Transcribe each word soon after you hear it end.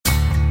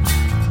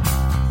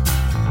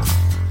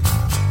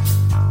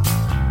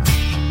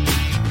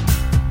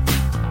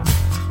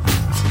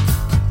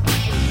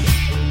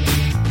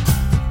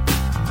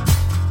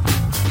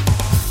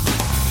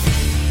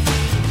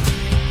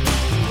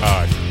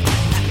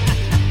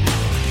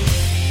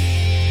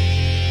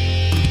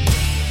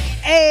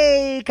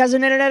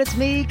Cousin Internet. It's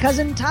me,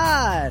 Cousin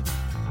Todd,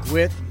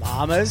 with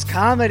Mama's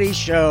Comedy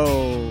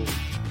Show.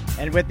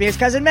 And with me is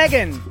Cousin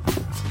Megan.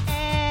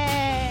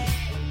 Hey.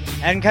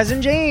 And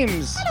Cousin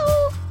James.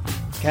 Hello.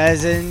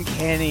 Cousin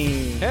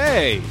Kenny.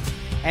 Hey.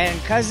 And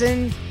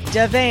Cousin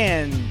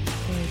Devan.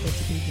 Very good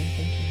to be here.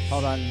 Thank you.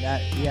 Hold on.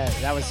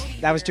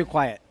 That was too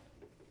quiet.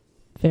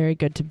 Very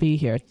good to be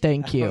here.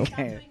 Thank you.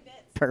 Okay.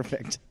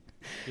 Perfect.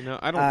 You know,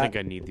 I don't think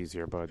I need these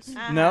earbuds.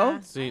 No?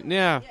 See,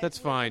 yeah, that's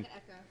fine.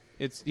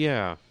 It's,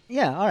 yeah.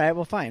 Yeah, all right.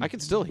 Well, fine. I can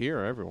still hear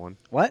everyone.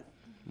 What?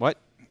 What?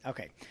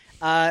 Okay.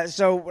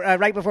 So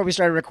right before we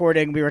started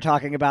recording, we were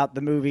talking about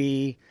the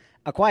movie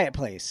A Quiet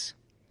Place,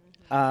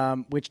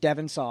 which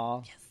Devin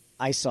saw. Yes.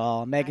 I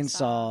saw. Megan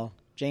saw.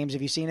 James,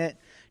 have you seen it?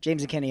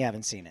 James and Kenny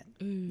haven't seen it.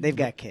 Ooh. They've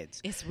got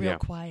kids. It's real Yeah.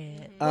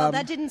 quiet. Well,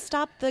 that didn't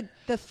stop the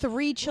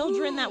three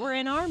children that were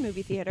in our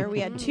movie theater. We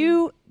had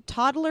two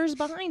toddlers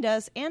behind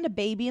us and a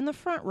baby in the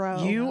front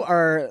row. You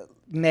are,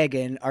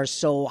 Megan, are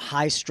so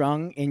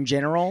high-strung in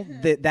general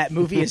that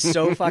movie is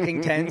so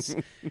fucking tense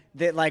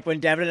that, like, when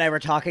Devin and I were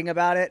talking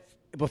about it,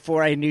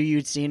 before I knew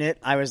you'd seen it,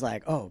 I was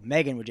like, oh,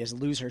 Megan would just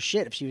lose her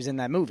shit if she was in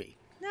that movie.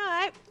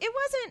 No, it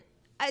wasn't.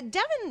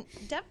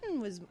 Devin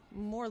was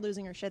more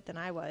losing her shit than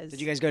I was. Did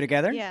you guys go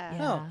together? Yeah.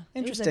 Oh,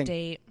 interesting. It was a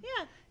date.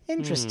 Yeah.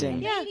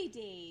 Interesting. Yeah. Lady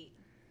date.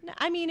 No,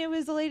 I mean, it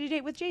was a lady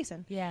date with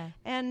Jason. Yeah.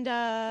 And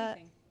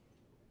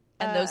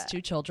those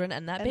two children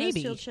and that and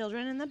baby. those two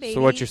children and the baby.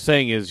 So what you're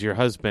saying is your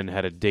husband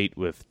had a date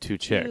with two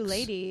chicks. Two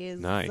ladies.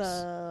 Nice.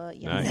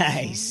 Yeah.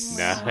 Nice.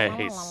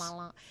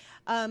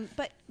 Nice.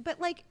 But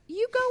like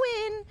you go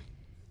in,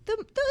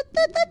 the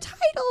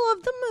title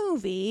of the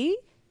movie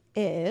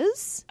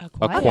is A A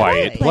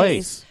Quiet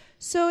Place.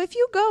 So if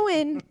you go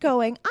in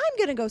going, I'm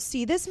going to go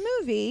see this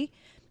movie,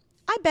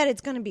 I bet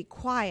it's going to be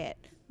quiet.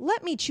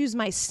 Let me choose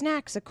my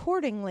snacks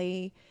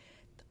accordingly.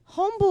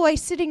 Homeboy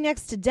sitting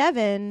next to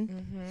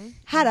Devin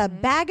had a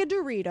bag of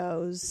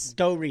Doritos.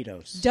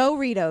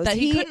 Doritos. That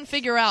he couldn't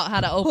figure out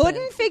how to open.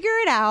 Couldn't figure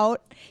it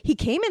out. He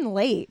came in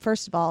late,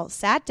 first of all,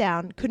 sat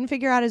down, couldn't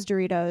figure out his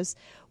Doritos,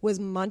 was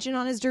munching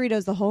on his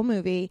Doritos the whole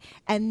movie,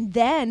 and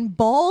then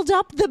balled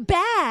up the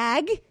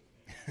bag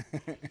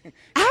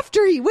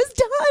after he was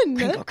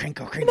done.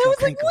 Crinkle. And I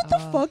was like, what the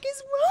fuck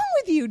is wrong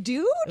with you,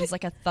 dude? It was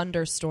like a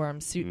thunderstorm,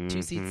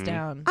 two seats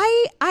down.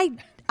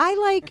 I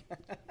like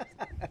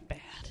Bad.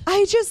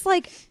 I just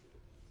like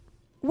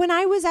when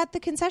I was at the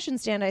concession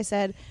stand, I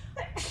said,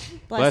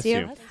 "Bless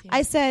you." Bless you.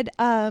 I said,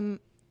 "I'm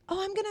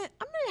gonna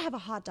have a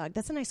hot dog.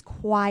 That's a nice,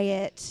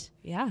 quiet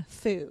Yeah.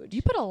 food."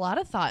 You put a lot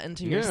of thought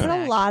into your Yeah. put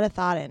snack. a lot of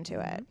thought into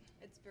it.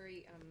 It's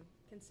very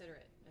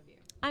considerate of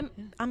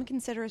you. I'm a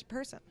considerate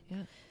person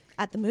Yeah.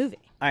 at the movie.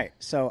 All right,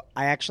 so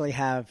I actually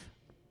have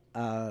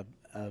a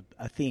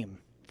theme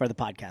for the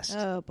podcast.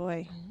 Oh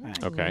boy,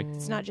 Okay.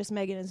 it's not just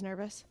Megan is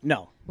nervous.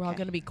 No. We're all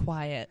going to be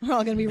quiet. We're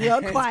all gonna be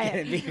real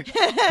quiet.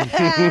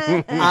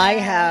 I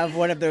have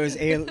one of those,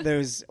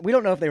 we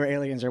don't know if they were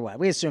aliens or what.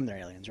 We assume they're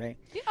aliens, right?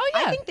 Oh,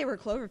 yeah. I think they were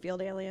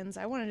Cloverfield aliens.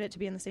 I wanted it to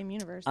be in the same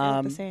universe. They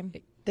look the same.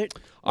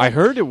 I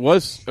heard it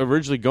was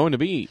originally going to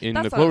be in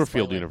That's the not a Cloverfield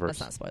spoiler. universe.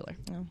 That's not a spoiler.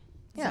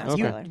 Yeah, It's not a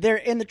you- spoiler. they're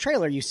in the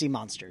trailer. You see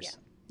monsters.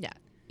 Yeah.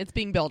 It's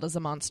being billed as a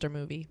monster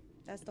movie.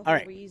 That's the All whole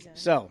right. reason.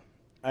 So,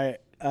 all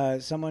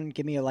right, someone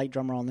give me a light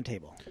drum roll on the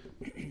table.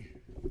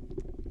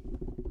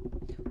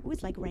 Ooh,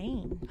 it's like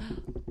rain.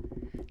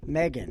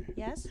 Megan,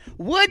 Yes.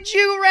 would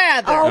you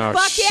rather? Oh,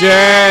 fuck shit.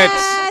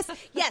 yes!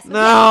 Yes.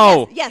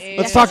 No. Yes. Let's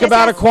yes, talk yes,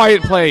 about yes. A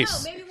Quiet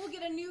Place. Maybe we'll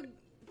get a new.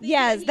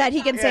 Yes, that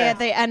he can say at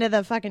the end of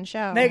the fucking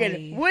show.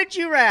 Megan, would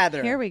you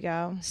rather Here we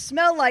go.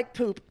 smell like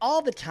poop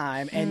all the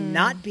time and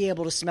not be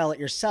able to smell it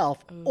yourself,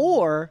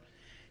 or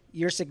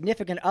your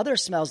significant other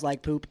smells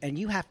like poop and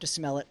you have to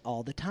smell it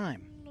all the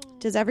time?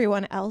 Does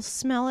everyone else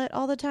smell it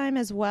all the time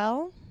as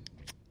well?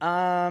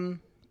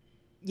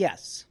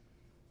 Yes.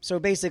 So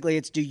basically,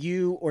 it's do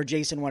you or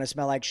Jason want to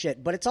smell like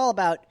shit? But it's all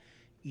about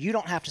you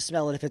don't have to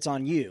smell it if it's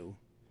on you,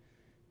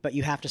 but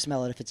you have to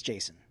smell it if it's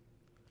Jason.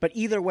 But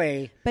either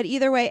way,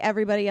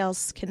 Everybody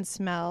else can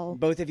smell.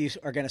 both of you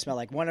are going to smell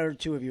like one or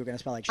two of you are going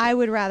to smell like shit. I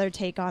would rather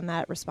take on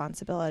that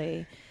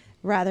responsibility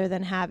rather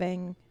than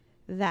having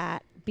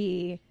that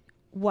be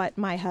what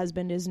my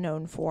husband is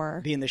known for.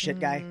 Being the shit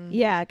guy.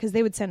 Yeah, because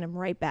they would send him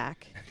right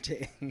back.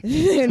 And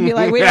be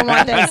like, we don't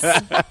want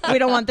this. We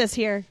don't want this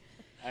here.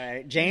 All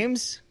right,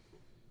 James.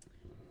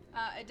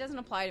 It doesn't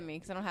apply to me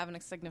because I don't have a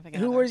significant.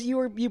 Who other. was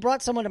you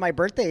brought someone to my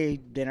birthday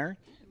dinner?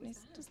 It's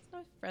just a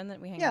friend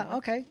that we hang out Yeah, with.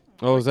 okay.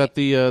 Oh, is that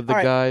the right.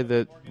 guy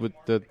that with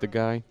the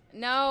guy?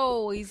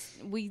 No,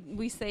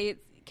 we say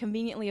it's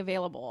conveniently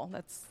available.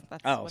 That's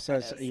Oh, what so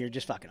that is. you're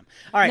just fucking them.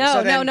 All right, No,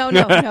 so then, no.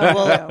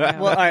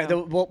 Well, all right,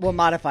 we'll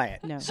modify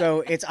it. No.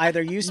 So it's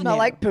either you smell No.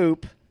 like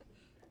poop,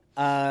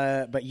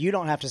 but you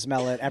don't have to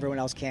smell it; everyone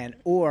else can,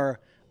 or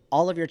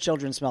all of your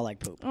children smell like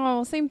poop.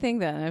 Oh, same thing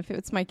then. If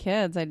it's my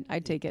kids,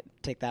 I'd take it.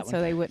 Take that one. So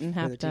they wouldn't for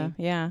have the to. team.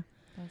 Yeah.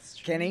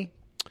 Kenny.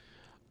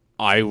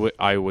 I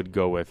would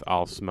go with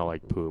I'll smell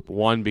like poop.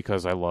 One,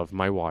 because I love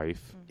my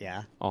wife.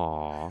 Yeah.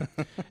 Aw.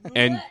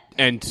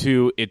 and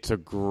two, it's a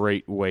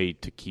great way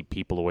to keep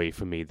people away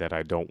from me that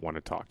I don't want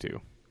to talk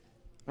to.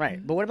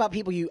 Right. But what about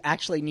people you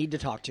actually need to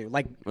talk to,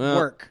 like Well,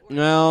 work?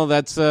 Well,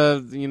 that's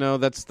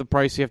that's the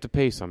price you have to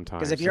pay sometimes.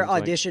 Because if you're Seems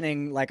like-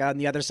 auditioning like on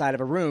the other side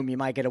of a room, you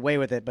might get away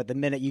with it. But the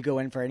minute you go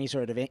in for any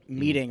sort of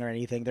meeting or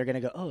anything, they're going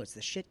to go, "Oh, it's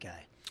the shit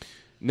guy."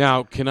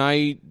 Now, can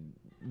I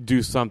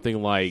do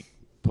something like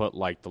put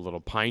like the little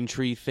pine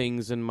tree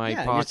things in my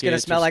Yeah, pocket? it's going to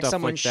smell or like stuff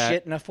someone's that?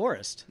 shit in a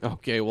forest.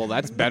 Okay, well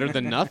that's better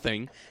than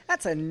nothing.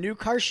 That's a new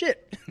car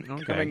shit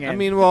coming Okay. in. I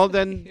mean, well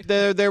then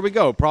there we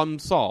go. Problem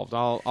solved.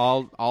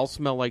 I'll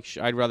smell like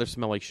I'd rather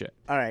smell like shit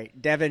all right,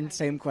 Devin,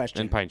 same question.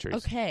 than pine trees.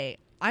 Okay,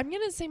 I'm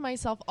gonna say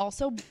myself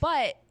also,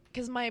 but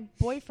because my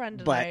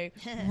boyfriend and I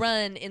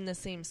run in the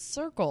same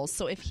circles,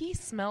 so if he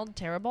smelled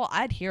terrible,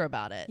 I'd hear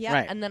about it. Yeah.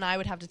 Right. And then I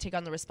would have to take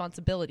on the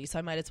responsibility, so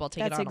I might as well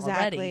take That's it on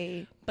exactly.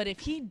 already. But if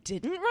he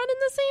didn't run in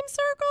the same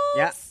circles,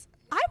 Yeah.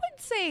 I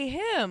would say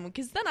him,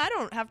 because then I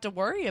don't have to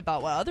worry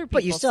about what other people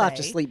But you still have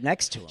to say. sleep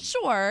next to him.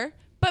 Sure,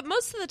 but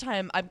most of the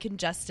time I'm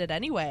congested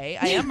anyway.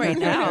 I am right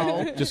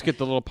now. Just get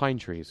the little pine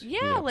trees.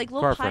 Yeah, like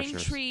little car pine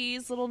fresheners.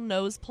 trees, little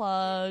nose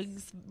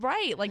plugs.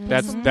 Right, like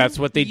That's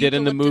what they did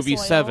in the movie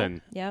eucalyptus oil.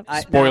 Seven. Yep.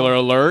 Spoiler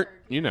alert.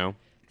 You know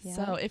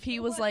So if he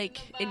was like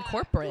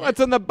incorporate, what's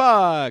in the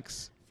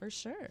box. for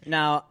sure.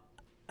 Now,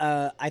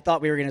 I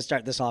thought we were going to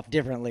start this off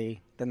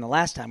differently than the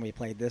last time we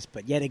played this,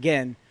 but yet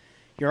again,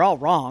 you're all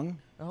wrong.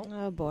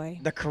 Oh boy.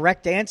 The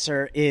correct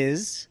answer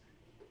is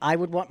I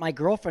would want my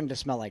girlfriend to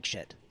smell like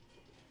shit.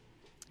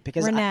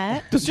 Because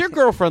Renette. Does your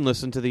girlfriend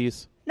listen to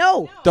these?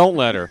 No. Don't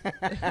let her.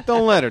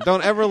 Don't let her.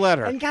 Don't ever let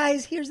her. And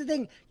guys, here's the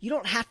thing. You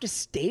don't have to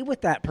stay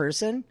with that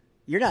person.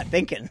 You're not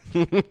thinking.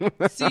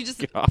 So you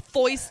just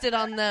foist it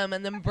on them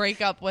and then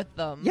break up with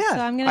them. Yeah. So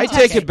I'm gonna I text-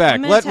 take it back.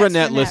 I'm gonna Let text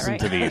Renette listen right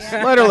to now. these.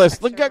 Let her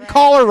listen.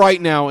 Call her right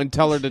now and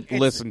tell her to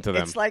listen to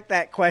them. It's like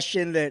that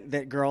question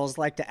that girls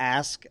like to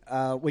ask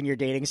when you're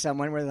dating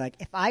someone where they're like,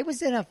 if I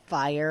was in a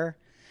fire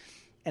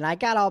and I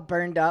got all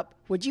burned up,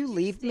 would you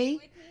leave me?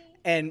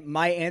 And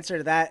my answer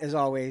to that is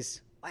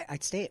always,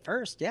 I'd stay at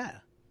first, yeah.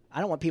 I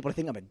don't want people to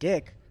think I'm a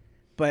dick.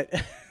 But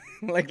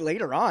like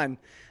later on,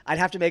 I'd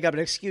have to make up an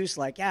excuse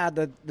like, yeah,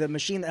 the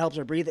machine that helps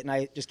her breathe at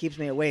night just keeps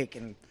me awake.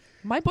 And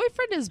My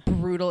boyfriend is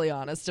brutally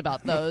honest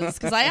about those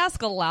because I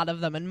ask a lot of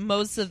them, and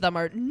most of them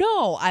are,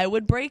 no, I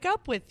would break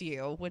up with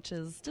you, which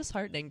is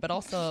disheartening, but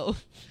also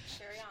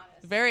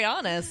very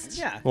honest.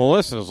 yeah. Well,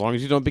 listen, as long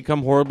as you don't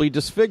become horribly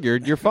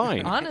disfigured, you're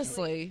fine.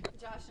 Honestly.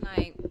 Josh and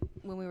I,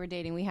 when we were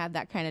dating, we had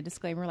that kind of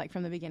disclaimer, like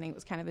from the beginning. It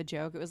was kind of a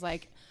joke. It was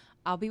like,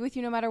 I'll be with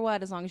you no matter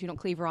what, as long as you don't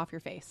cleaver off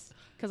your face,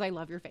 because I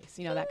love your face,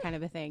 that kind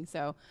of a thing.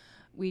 So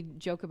we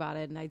joke about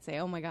it, and I'd say,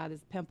 oh my God,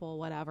 it's pimple,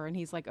 whatever. And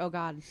he's like, oh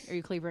God, are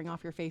you cleavering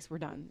off your face? We're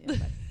done. So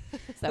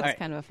that was right.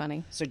 kind of a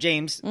funny. So,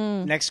 James,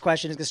 next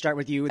question is going to start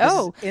with you. This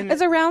Oh, is in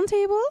it's a round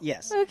table?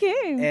 Yes.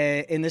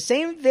 Okay. In the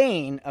same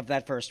vein of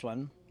that first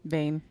one,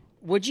 Bane.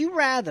 would you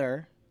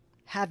rather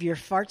have your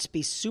farts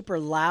be super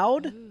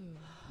loud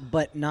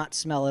but not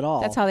smell at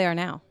all? That's how they are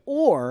now.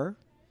 Or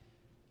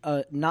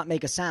not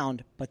make a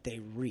sound but they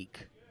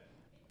reek?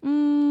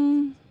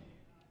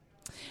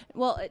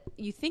 Well,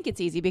 you think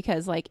it's easy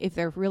because, like, if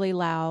they're really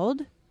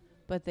loud,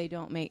 but they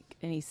don't make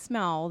any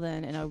smell,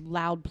 then in a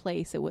loud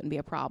place it wouldn't be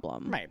a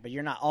problem. Right, but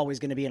you're not always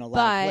going to be in a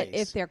loud But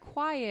place. if they're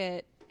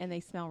quiet and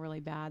they smell really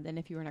bad, then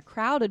if you're in a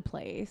crowded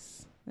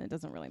place, then it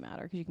doesn't really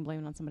matter because you can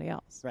blame it on somebody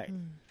else. Right.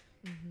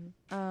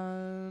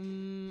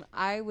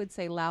 I would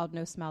say loud,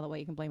 no smell. That way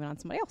you can blame it on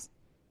somebody else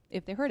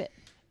if they heard it.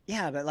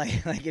 Yeah, but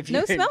like if No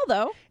you're smell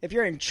though. if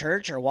you're in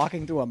church or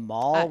walking through a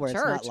mall where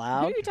Church. it's not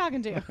loud. Who are you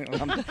talking to?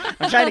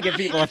 I'm trying to give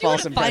people a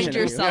false impression. Find of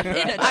you. yourself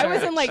in a I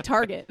was in church. like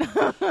Target.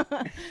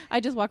 I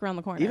just walk around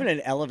the corner. Even an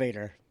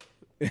elevator.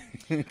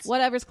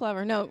 Whatever's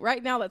clever. No,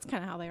 right now that's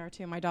kind of how they are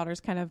too. My daughter's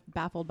kind of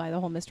baffled by the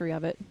whole mystery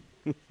of it.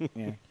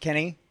 Yeah.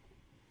 Kenny?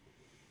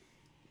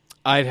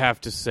 I'd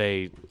have to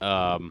say,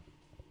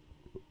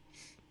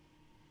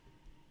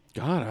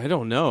 God, I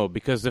don't know,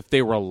 because if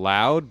they were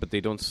loud but they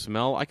don't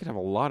smell, I could have a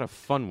lot of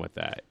fun with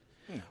that.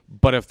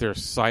 But if they're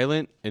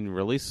silent and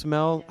really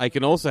smell, I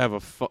can also have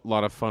a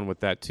lot of fun with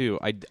that too.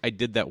 I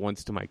did that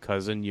once to my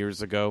cousin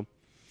years ago.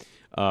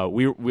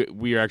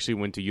 We actually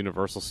went to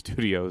Universal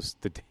Studios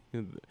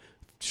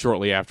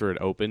shortly after it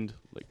opened,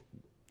 like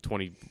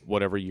 20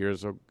 whatever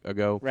years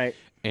ago. Right.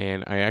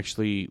 And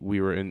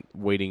we were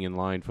waiting in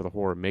line for the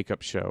horror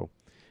makeup show,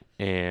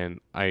 and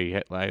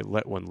I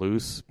let one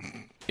loose.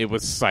 It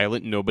was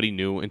silent. Nobody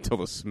knew until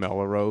the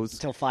smell arose.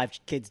 Until 5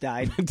 kids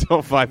died.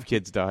 Until 5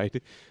 kids died.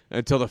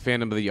 Until the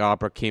Phantom of the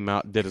Opera came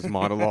out and did his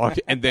monologue.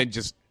 And then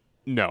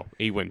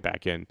he went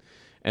back in.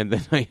 And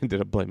then I ended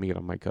up blaming it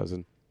on my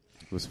cousin.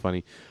 It was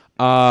funny.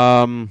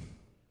 I'm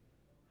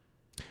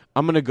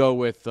gonna go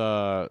with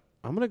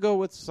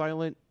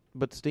silent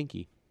but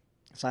stinky.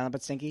 Silent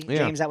but stinky. Yeah.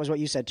 James, that was what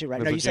you said too, right?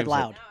 That's No, what you said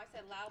James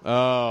said. loud.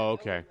 Oh,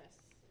 okay.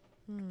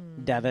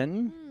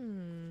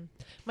 Devin?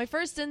 My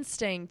first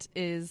instinct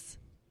is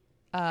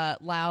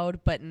loud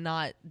but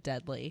not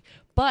deadly.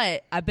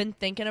 But I've been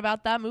thinking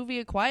about that movie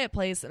A Quiet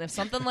Place, and if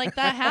something like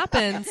that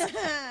happens,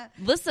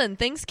 listen,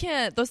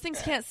 those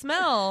things can't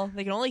smell.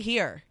 They can only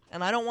hear.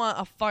 And I don't want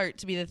a fart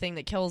to be the thing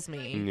that kills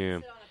me. Yeah.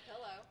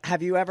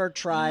 Have you ever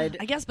tried?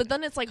 I guess, but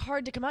then it's like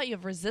hard to come out. You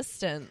have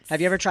resistance. Have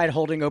you ever tried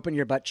holding open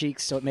your butt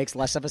cheeks so it makes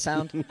less of a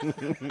sound?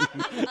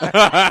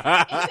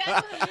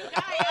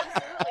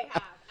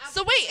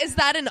 So wait, is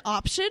that an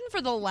option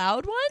for the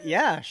loud one?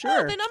 Yeah, Oh,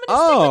 sure. then I'm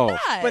gonna stick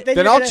with that. But Then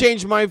you're I'll gonna-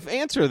 change my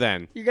answer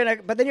then.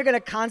 But then you're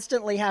gonna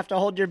constantly have to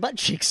hold your butt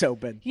cheeks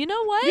open. You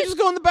know what? You just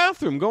go in the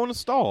bathroom, go in a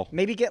stall.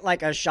 Maybe get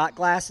like a shot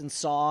glass and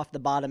saw off the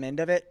bottom end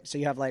of it, so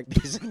you have like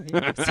basically.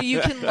 So you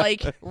can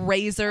like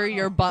razor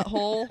your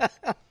butthole.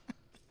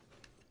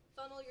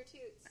 Funnel your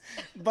toots.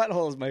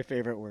 Butthole is my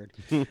favorite word.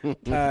 All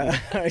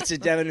right, so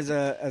Devin is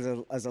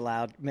as a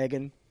loud.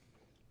 Megan,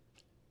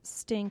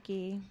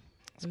 Stinky.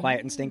 it's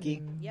quiet and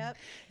stinky. Yep.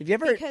 Have you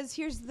ever? Because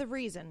here's the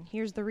reason.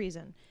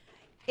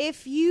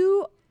 If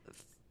you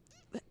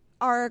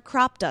are a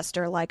crop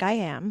duster like I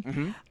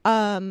am,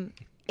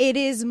 it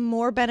is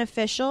more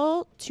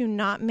beneficial to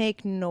not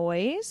make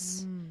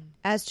noise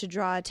as to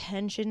draw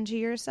attention to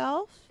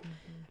yourself.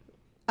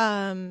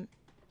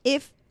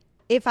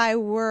 If I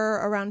were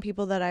around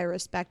people that I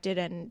respected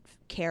and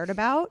cared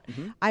about,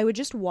 I would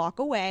just walk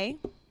away,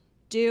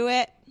 do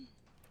it,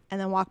 and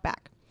then walk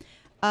back.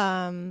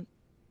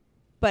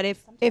 But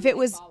if it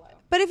was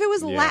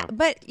Yeah.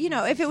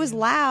 if it was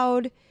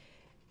loud,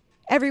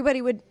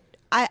 everybody would.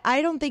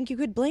 I don't think you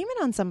could blame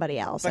it on somebody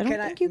else. I don't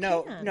think you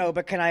can. No,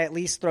 but can I at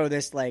least throw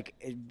this like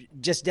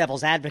just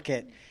devil's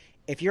advocate?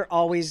 If you're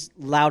always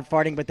loud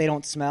farting but they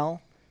don't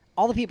smell,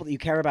 all the people that you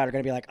care about are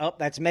going to be like, "Oh,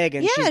 that's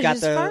Megan. Yeah, she's got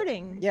she's the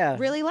farting. Yeah,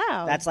 really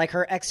loud. That's like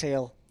her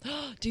exhale."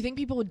 Do you think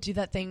people would do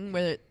that thing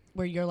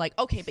where you're like,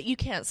 okay, but you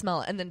can't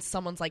smell it, and then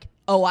someone's like,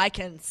 oh, I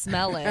can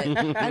smell it,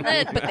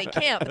 but they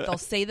can't, but they'll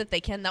say that they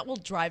can. That will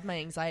drive my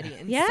anxiety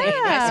insane. Yeah.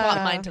 I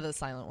swap mine to the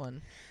silent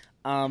one.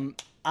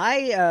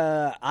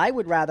 I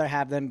would rather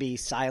have them be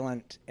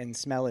silent and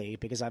smelly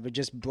because I would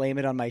just blame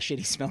it on my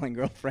shitty smelling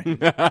girlfriend.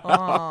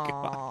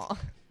 Aww.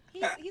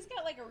 He's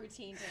got like a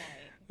routine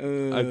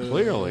tonight.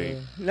 Clearly.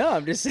 No,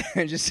 I'm just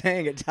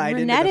saying it tied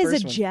Renette into the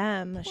is first a one.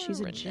 gem. She's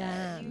a Renette.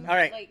 gem. All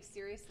right, Like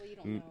seriously, you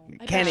don't know. I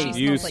bet Kenny, she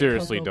You smells like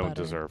seriously cocoa don't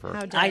butter. deserve her.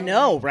 How dare I you.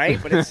 know, right?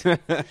 But it's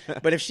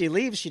but if she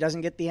leaves, she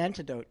doesn't get the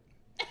antidote.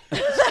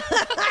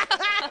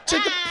 To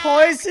the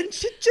poison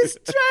she just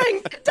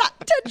drank,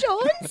 Dr.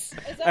 Jones. Is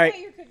that All right. why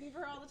you're cooking for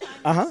her all the time?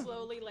 Uh-huh.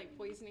 Slowly like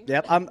poisoning.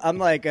 Yep, I'm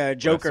like a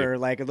Joker,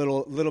 like a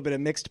little bit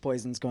of mixed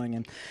poisons going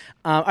in.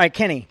 All right,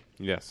 Kenny,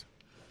 Yes.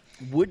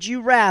 would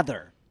you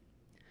rather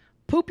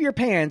poop your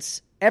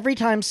pants every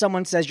time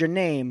someone says your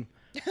name,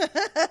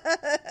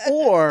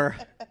 or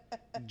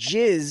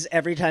jizz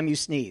every time you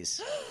sneeze?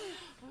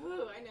 Ooh,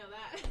 I know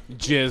that.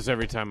 Jizz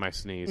every time I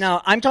sneeze.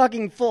 Now, I'm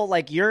talking full,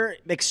 like you're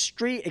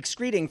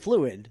excreting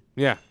fluid.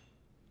 Yeah.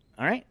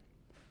 All right,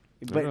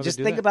 but rather just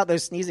do think that. about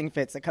those sneezing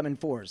fits that come in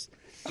fours.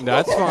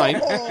 That's fine.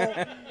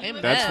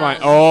 Amen. That's fine.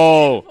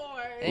 Oh,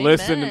 Amen.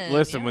 listen.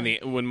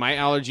 Yeah. When my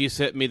allergies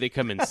hit me, they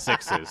come in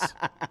sixes,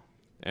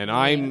 and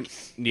I'm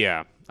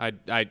yeah. I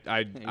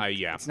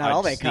yeah. It's not I'd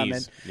all they come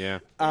sneeze. Yeah.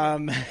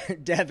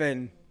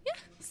 Devin,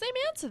 Same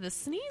answer, the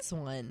sneeze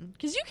one.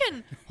 Because you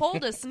can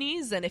hold a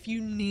sneeze in if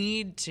you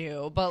need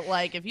to, but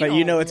like if you but don't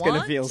you know it's want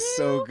gonna feel to,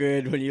 so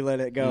good when you let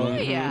it go. Oh,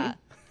 yeah.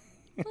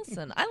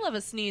 Listen, I love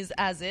a sneeze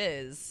as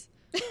is.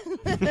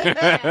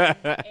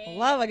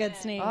 Love a good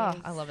sneeze. Oh,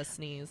 I love a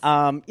sneeze.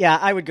 Yeah,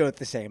 I would go with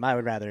the same. I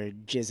would rather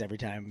jizz every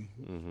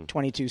time.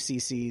 22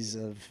 cc's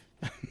of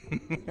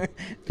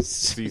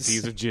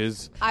CC's of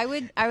jizz. I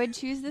would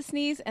choose the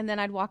sneeze, and then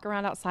I'd walk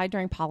around outside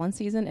during pollen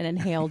season and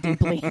inhale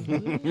deeply,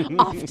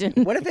 often.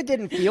 What if it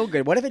didn't feel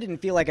good? What if it didn't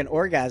feel like an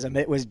orgasm?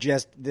 It was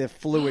just the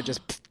fluid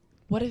just.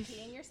 What if...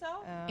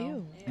 yourself?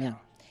 Ew. Yeah.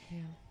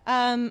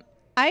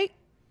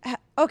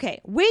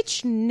 Okay,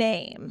 which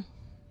name?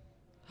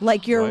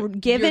 Like your What?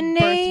 given Your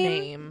birth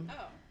name? name.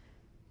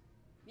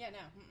 Yeah, no.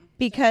 Mm-mm.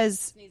 Because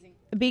Sneezing.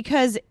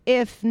 because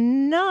if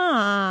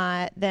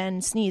not,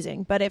 then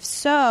sneezing. But if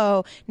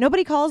so,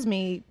 nobody calls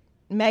me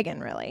Megan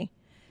really.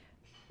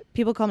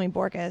 People call me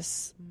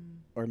Borkus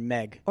Or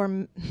Meg. or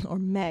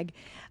Meg.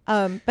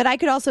 But I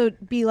could also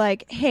be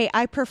like, hey,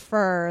 I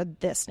prefer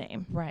this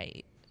name.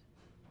 Right.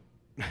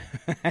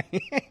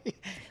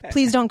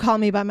 Please don't call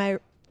me by my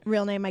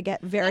real name. I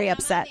get very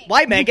upset.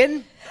 Why,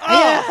 Megan?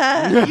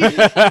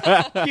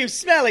 Oh, you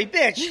smelly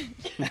bitch.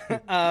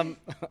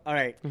 All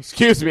right.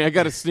 Excuse me, I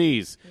got to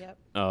sneeze. Yep.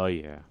 Oh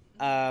yeah.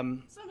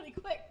 Somebody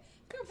quick,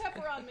 throw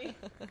pepper on me.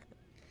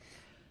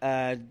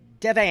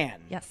 Devan,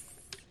 Yes.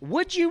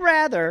 would you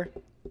rather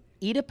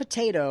eat a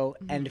potato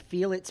and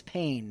feel its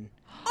pain,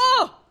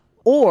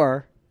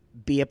 or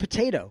be a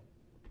potato?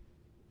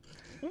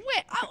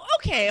 Wait,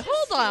 okay,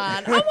 hold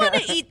on. I want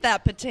to eat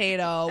that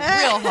potato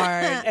real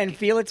hard. And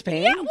feel its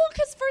pain? Yeah, well,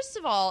 because first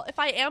of all, if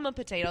I am a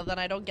potato, then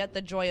I don't get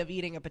the joy of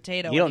eating a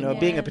potato. You don't know. anymore.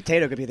 Being a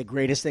potato could be the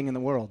greatest thing in the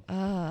world.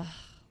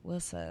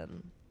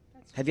 Listen,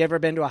 Have you ever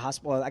been to a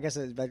hospital? Well, I guess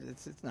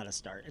it's not a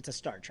starch. It's a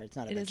starch, right? It's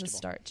not a it is vegetable. a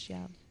starch,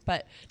 yeah.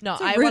 But no,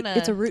 It's a I root, want to.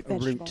 it's a root A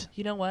root. vegetable.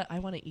 You know what? I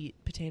want to eat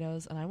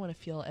potatoes, and I want to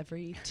feel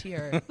every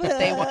tear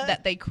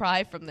that they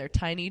cry from their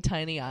tiny,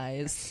 tiny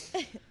eyes.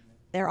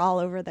 They're all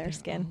over their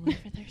skin. All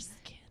over their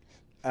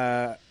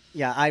skin.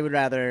 Yeah, I would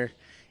rather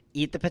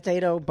eat the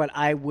potato, but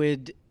I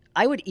would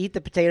eat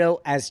the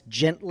potato as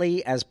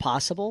gently as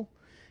possible,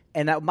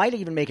 and that might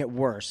even make it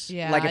worse.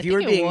 Yeah, like if I you were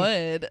think it being,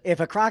 would. if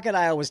a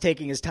crocodile was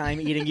taking his time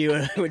eating you,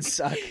 it would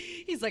suck.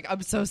 He's like,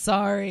 I'm so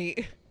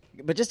sorry.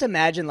 But just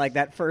imagine like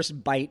that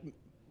first bite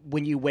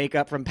when you wake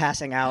up from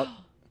passing out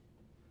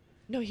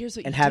No, here's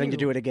what and you having to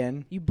do it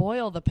again. You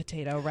boil the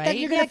potato, right? Then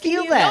you're gonna Yeah, can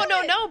feel you- that.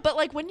 No. But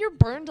like when you're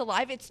burned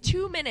alive, it's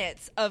 2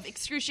 minutes of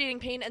excruciating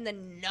pain and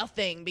then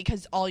nothing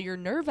because all your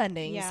nerve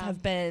endings Yeah.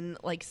 have been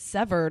like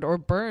severed or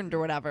burned or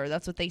whatever.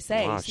 That's what they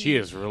say. Wow, So she you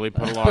has really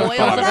put a lot of boil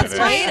thought the into this.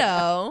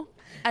 potato,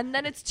 and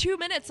then it's 2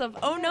 minutes of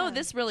no,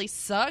 this really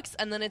sucks,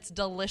 and then it's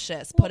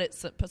delicious. Put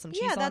some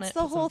cheese Yeah, on that's it.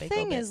 the put some whole Bacon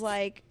thing. bits. Is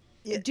like,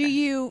 do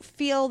you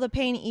feel the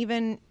pain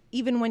even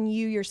when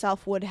you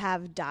yourself would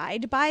have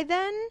died by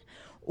then,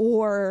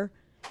 or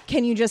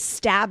can you just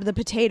stab the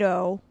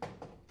potato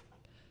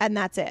and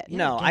that's it?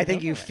 No, I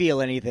think you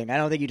feel anything. I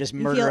don't think you just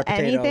murder feel a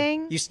potato.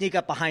 anything? You sneak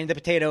up behind the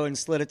potato and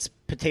slit its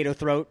potato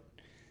throat.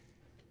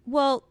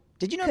 Well,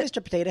 Did you know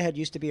Mr. Potato Head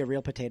used to be a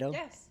real potato?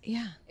 Yes.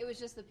 yeah, It was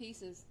just the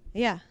pieces.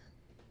 yeah,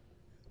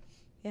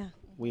 yeah.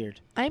 Weird.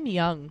 I'm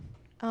young.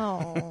 Oh,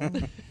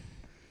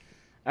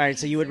 All right,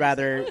 so you would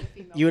rather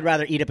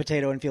eat a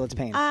potato and feel its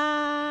pain.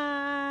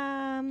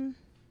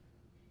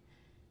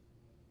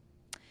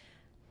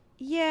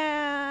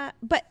 yeah,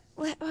 but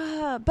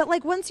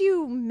like once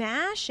you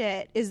mash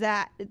it, is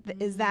that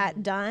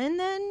done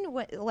then?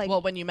 What, like,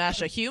 Well, when you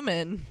mash a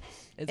human,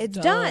 it's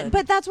done.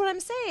 But that's what I'm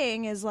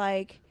saying is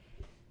like,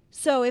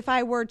 so if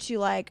I were to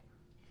like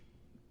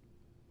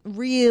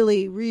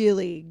really,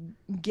 really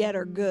get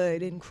her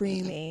good and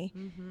creamy,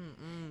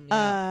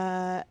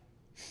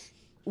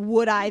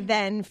 would I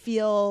then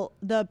feel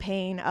the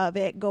pain of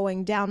it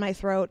going down my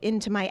throat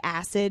into my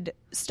acid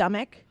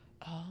stomach?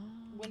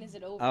 When is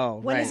it over? Oh,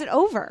 When right. is it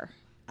over?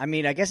 I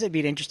mean, I guess it'd be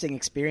an interesting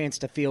experience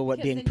to feel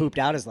what being pooped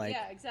out is like.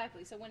 Yeah,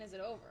 exactly. So when is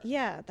it over?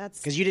 Yeah, that's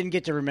Because you didn't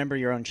get to remember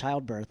your own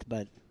childbirth,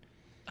 but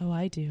Oh,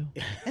 I do.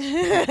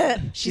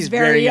 she's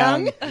very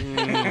young.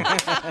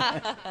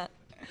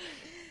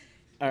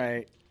 All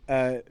right,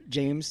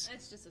 James.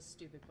 That's just a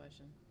stupid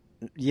question.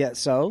 Yeah.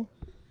 So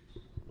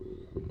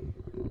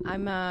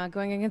I'm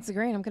going against the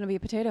grain. I'm going to be a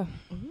potato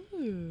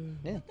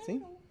yeah. See.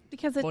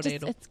 because it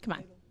Potato. it's come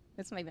on.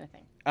 It's not even a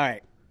thing. All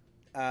right.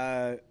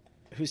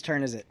 Whose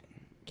turn is it?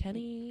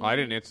 Kenny. I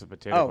didn't answer the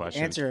potato Oh,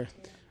 question. answer.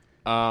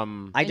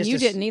 Um, I And just you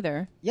ass- didn't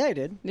either, Yeah, I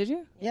did. did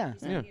you? Yeah.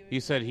 yeah, he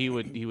said he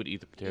would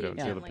eat the potato and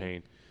Yeah. feel the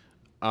pain.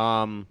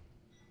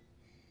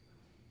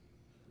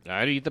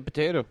 I'd eat the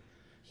potato.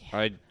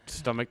 I'd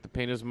stomach the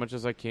pain as much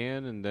as I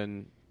can, and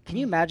then Can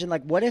you imagine?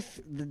 Like, what if,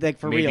 like,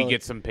 for maybe real?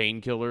 get some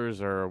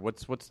painkillers or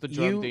what's the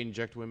drug You- they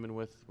inject women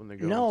with when they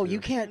go? No, into you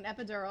can't.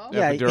 epidural.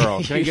 Yeah,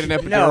 Epidural. Can I get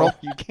an No, epidural?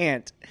 you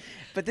can't.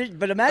 But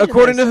imagine.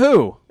 According this. to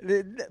who?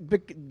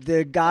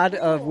 the god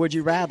of Would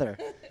You Rather.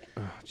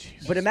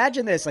 Jesus. But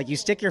imagine this: like, you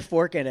stick your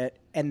fork in it,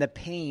 and the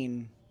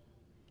pain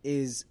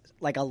is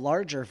like a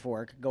larger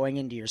fork going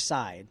into your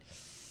side.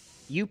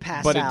 You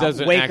pass But it out,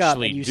 doesn't wake up,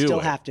 actually and you do still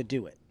it. have to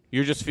do it.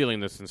 You're just feeling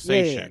the Yeah,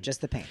 sensation. yeah,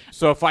 just the pain.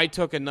 So if I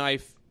took a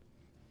knife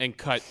and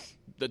cut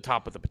the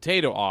top of the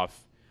potato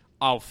off,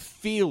 I'll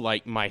feel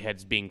like my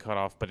head's being cut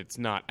off, but it's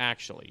not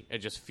actually. I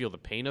just feel the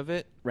pain of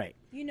it. Right.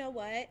 You know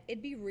what?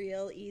 It'd be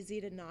real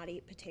easy to not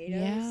eat potatoes.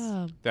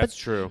 Yeah. That's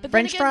true. But then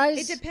French again,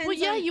 fries? It depends. Well,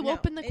 yeah, on, you no,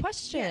 open the it-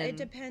 question. Yeah, it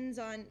depends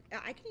on.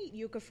 I can eat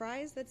yucca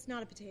fries. That's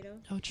not a potato.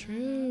 Oh,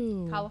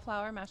 true.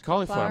 Cauliflower, mashed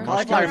Cauliflower.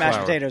 Cauliflower mashed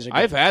potatoes are good.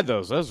 I've had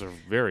those. Those are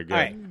very good. All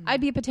right,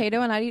 I'd be a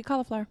potato and I'd eat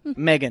cauliflower.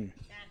 Megan.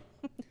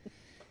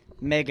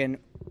 Megan,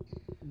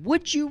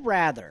 would you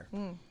rather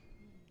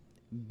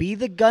be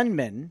the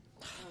gunman?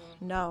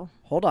 No,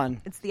 Hold on.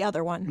 it's the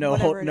other one. No,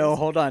 whatever it is.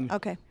 hold on.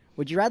 Okay.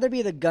 Would you rather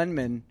be the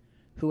gunman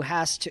who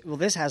has to? Well,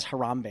 this has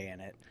Harambe in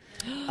it,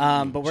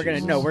 but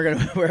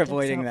we're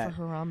avoiding Watch out that.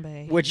 for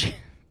Harambe.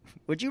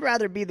 Would you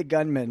rather be the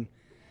gunman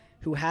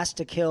who has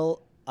to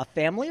kill a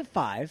family of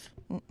 5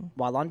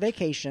 while on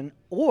vacation,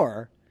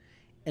 or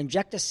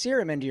inject a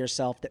serum into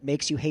yourself that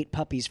makes you hate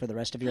puppies for the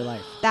rest of your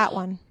life? That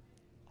one.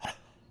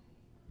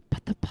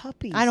 But the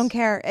puppies. I don't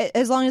care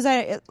as long as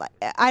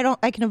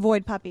I can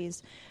avoid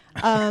puppies.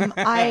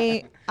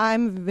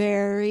 I'm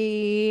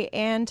very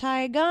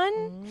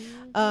anti-gun.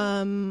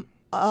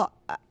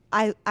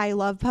 I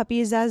love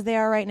puppies as they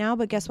are right now,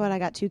 but guess what? I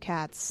got 2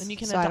 cats, And you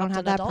can so adopt I don't have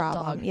an that adult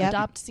problem. dog. Yep.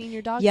 Adopt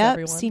senior dogs, Yep,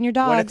 everyone. senior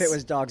dogs. What if it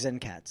was dogs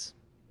and cats?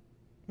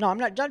 No, I'm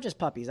not just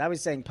puppies. I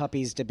was saying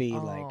puppies to be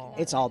like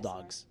it's all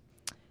dogs.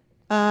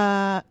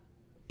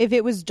 If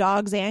it was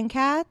dogs and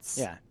cats,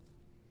 Yeah.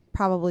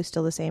 probably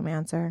still the same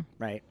answer.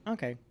 Right.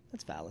 Okay.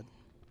 That's valid.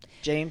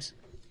 James.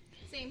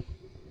 Same.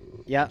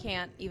 Yeah.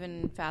 Can't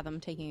even fathom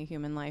taking a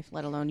human life,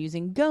 let alone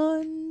using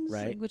guns,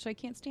 Right. which I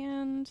can't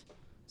stand.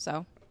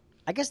 So,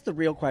 I guess the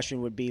real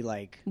question would be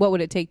like, what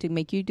would it take to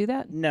make you do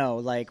that? no,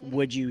 like,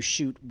 would you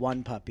shoot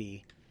one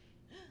puppy?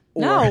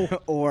 Or, No.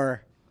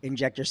 Or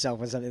inject yourself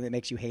with something that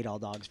makes you hate all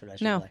dogs for the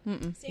rest of your No. life?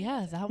 Mm-mm.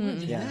 Yeah, that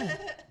one. Yeah.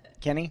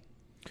 Kenny?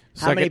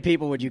 How Second- many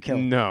people would you kill?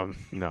 No.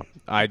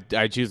 I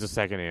choose the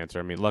second answer.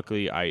 I mean,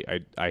 luckily I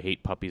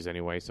hate puppies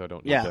anyway, so I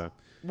don't need Yeah. to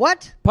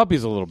What?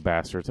 Puppies are little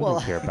bastards. I Well,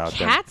 don't care about them.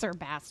 Cats are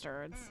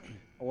bastards.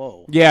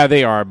 Whoa. Yeah,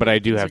 they are, but I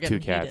do have They're 2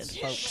 getting cats.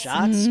 heated.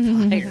 Shots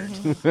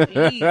fired.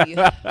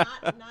 Hey.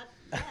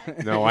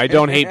 No, I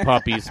don't hate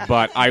puppies,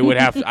 but I would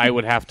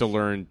have to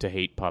learn to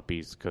hate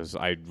puppies because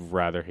I'd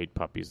rather hate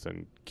puppies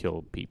than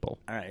kill people.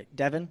 All right,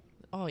 Devin.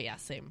 Oh yeah,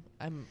 same.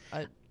 I'm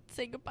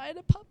say goodbye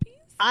to puppies.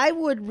 I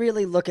would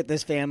really look at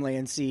this family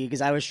and see,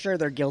 because I was sure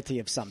they're guilty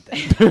of something.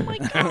 Oh my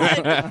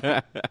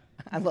god.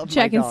 I love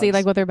Check my and see dogs.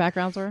 like what their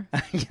backgrounds were.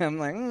 I'm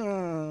like,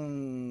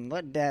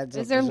 what dad's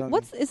Is up there to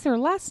something? is their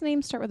last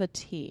name start with a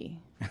T?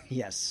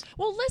 Yes.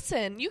 Well,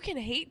 listen, you can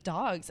hate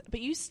dogs,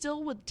 but you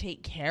still would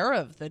take care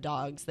of the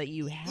dogs that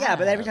you have. Yeah,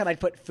 but every time I'd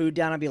put food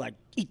down, I'd be like,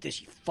 eat this,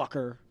 you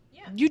fucker.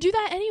 you do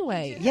that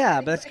anyway.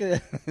 Yeah, but that's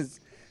good.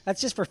 That's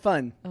just for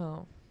fun.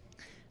 Oh.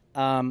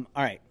 All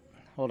right,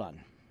 hold on.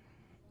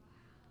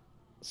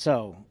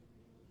 So,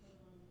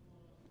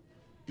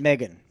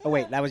 Megan. Oh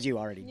wait, that was you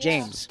already.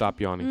 James, Stop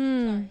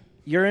yawning.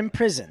 you're in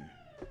prison.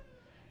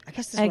 I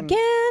guess this one.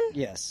 Again?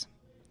 Yes.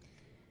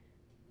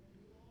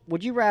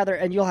 Would you rather,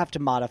 and you'll have to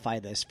modify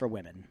this for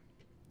women,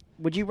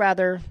 would you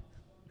rather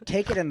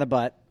take it in the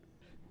butt,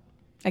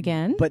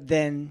 Again? but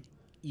then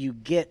you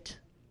get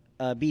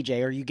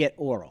BJ or you get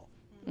oral?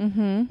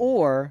 Mm-hmm.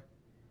 Or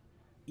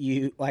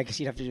well, I guess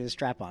you'd have to do the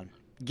strap on.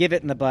 Give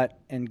it in the butt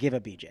and give a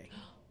BJ.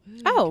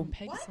 Oh,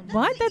 Peg someone.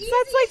 what? That's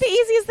like the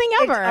easiest thing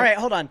ever. All right,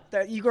 hold on.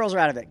 You girls are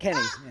out of it. Kenny.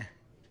 Yeah.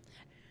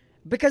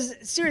 Because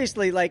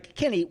seriously, like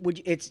Kenny,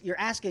 you're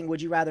asking,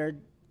 would you rather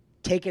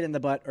take it in the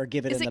butt or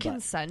give it Is in it the butt?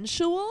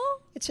 consensual?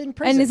 It's in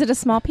prison. And is it a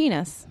small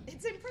penis?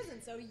 It's in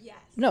prison, so yes.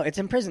 No, it's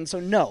in prison, so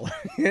no.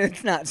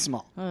 It's not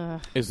small.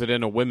 Is it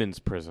in a women's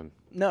prison?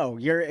 No,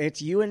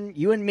 it's you and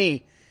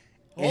me.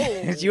 Oh,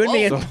 It's you and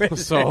me in So, prison.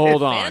 so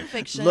hold on. Fan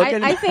fiction. Look-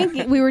 I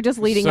think we were just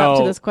leading up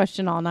to So- this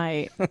question all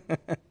night.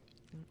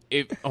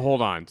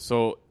 Hold on.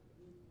 So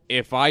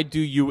if I do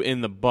you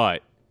in the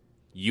butt,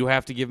 you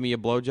have to give me a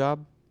blowjob?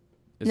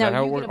 Is No, that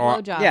how you it works? get a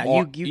blowjob. Yeah,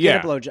 Or- you yeah.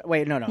 get a blowjob.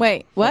 Wait, no.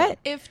 Wait, what?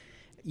 If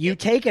You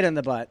take it in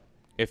the butt.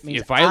 If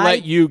means I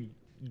let you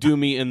do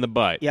me in the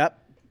butt, Yep.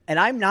 And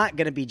I'm not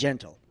going to be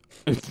gentle.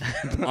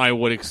 I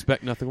would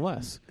expect nothing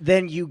less.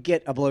 Then you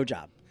get a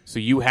blowjob. So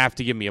you have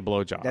to give me a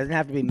blowjob. Doesn't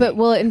have to be me. But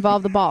will it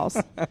involve the balls?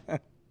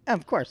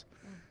 Of course.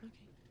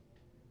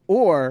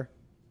 Or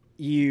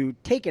you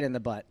take it in the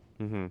butt.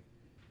 Mm-hmm.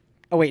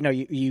 Oh wait, no,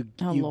 you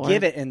Oh, you Lord.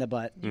 give it in the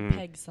butt, you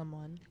peg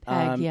someone.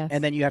 Peg, yes.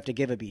 and then you have to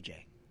give a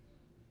BJ.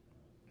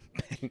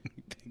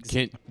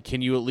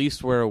 Can you at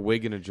least wear a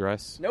wig and a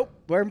dress? Nope,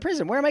 we're in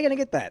prison. Where am I going to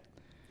get that?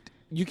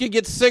 You can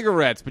get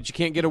cigarettes, but you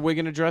can't get a wig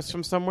and a dress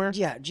from somewhere.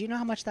 Yeah, do you know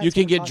how much that's You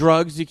can gonna get cost?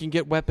 drugs. You can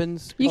get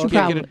weapons. You can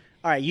can't probably- get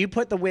All right, you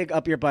put the wig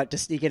up your butt to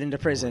sneak it into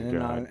prison,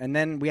 God. and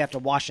then we have to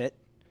wash it.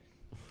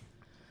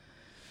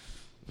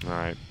 All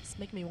right. Just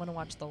make me want to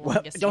watch the Well,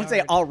 longest. don't say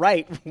Yard. all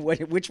right.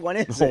 Which one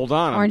is it? Hold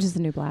on. Orange is the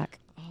new black.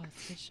 Oh,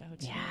 it's a good show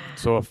too.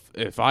 So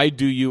if I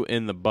do you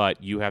in the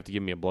butt, you have to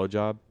give me a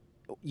blowjob.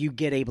 You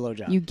get a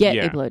blowjob. You get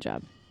Yeah. a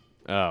blowjob.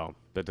 Oh,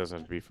 that doesn't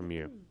have to be from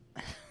you.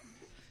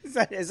 is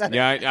that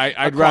Yeah,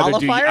 I'd rather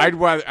do.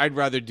 qualifier? I'd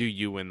rather do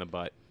you in the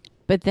butt.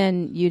 But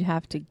then you'd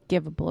have to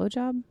give a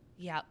blowjob?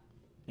 Yeah.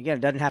 Again,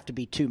 it doesn't have to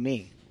be to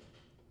me.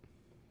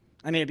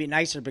 I mean, it'd be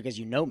nicer because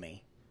you know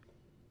me.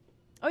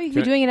 Oh, you could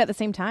be doing it at the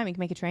same time. You can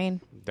make a train.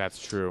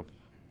 That's true.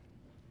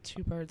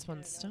 Two birds,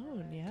 one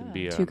stone. Yeah.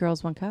 Be Two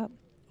girls, one cup.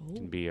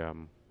 can be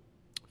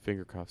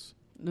finger cuffs.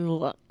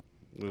 Ugh.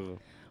 Ugh.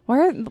 Why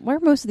are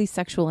most of these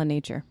sexual in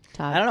nature,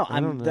 Todd? I don't know. I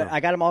don't know. I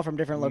got them all from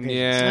different locations.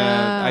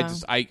 Yeah,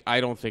 Ah.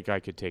 I don't think I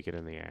could take it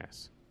in the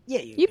ass. Yeah.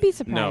 You'd be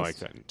surprised. No, I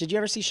couldn't. Did you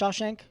ever see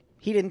Shawshank?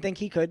 He didn't think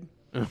he could.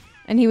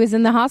 And he was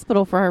in the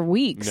hospital for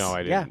weeks. No,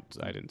 I Yeah. didn't.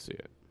 I didn't see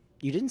it.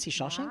 You didn't see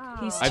Shawshank?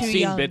 He's I've too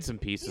seen young. bits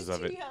and pieces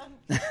of it.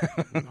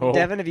 Oh.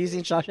 Devin, have you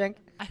seen Shawshank?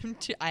 I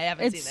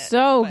haven't It's seen it.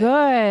 so but-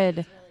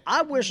 good.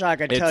 I wish I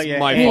could It's tell you.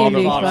 my any father's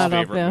Andy of father's them.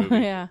 Fadov, favorite though.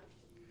 movie. Yeah.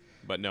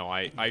 But no,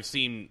 I've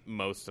seen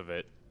most of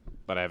it,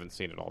 but I haven't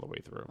seen it all the way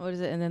through. What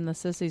is it? And then the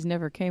sissies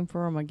never came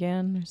for him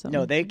again or something?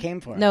 No, they came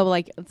for him. No,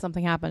 like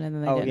something happened and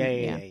then they Oh,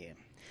 didn't.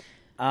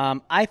 yeah.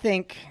 I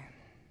think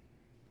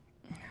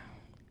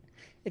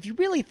if you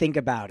really think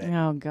about it,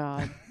 Oh,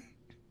 God.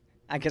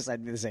 I guess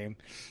I'd do the same.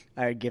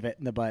 I'd give it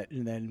in the butt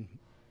and then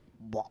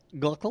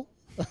gluckle.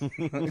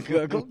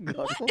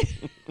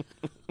 Gluckle.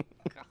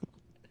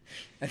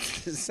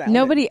 That's the sound.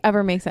 Nobody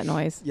ever makes that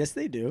noise. Yes,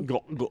 they do.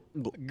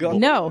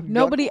 No,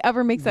 nobody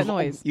ever makes that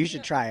noise. You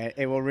should try it.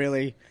 It will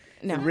really,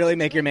 No. really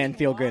make your man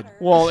feel good.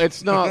 Well,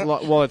 it's not.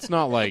 It's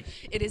not like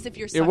It is if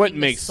you're. it wouldn't sucking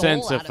make the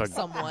soul sense out if of a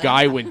someone.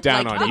 guy went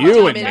down Like on the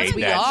you and demons made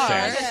we that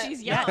are. sense.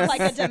 She's Yes.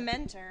 like a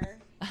dementor.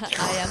 I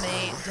am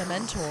a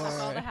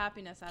dementor.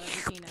 happiness out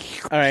of the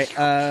penis. All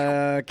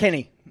right,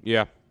 Kenny.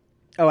 Yeah,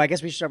 Oh, I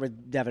guess we should start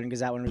with Devin because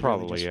that one was really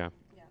probably. just-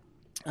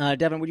 Yeah.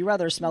 Devin, would you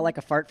rather smell like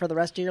a fart for the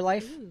rest of your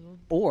life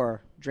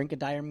or drink a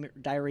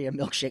diarrhea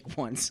milkshake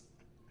once?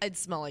 I'd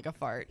smell like a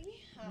fart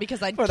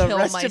because I'd For the kill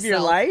rest myself. of your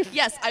life?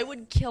 Yes, I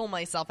would kill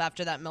myself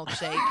after that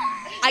milkshake.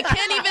 I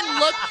can't even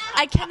look.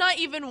 I cannot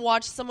even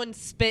watch someone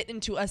spit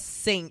into a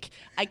sink.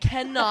 I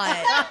cannot.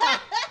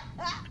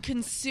 not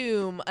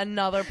consume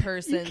another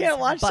person's can't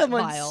watch butt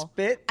someone vial.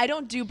 spit? I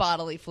don't do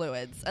bodily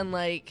fluids, and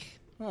like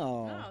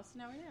Oh, so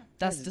now we know.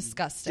 that's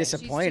disgusting.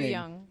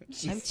 disappointing.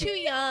 She's too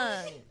young.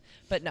 I'm too young.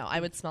 But no, I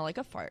would smell like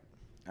a fart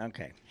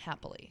Okay.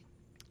 happily.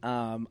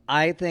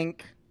 I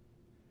think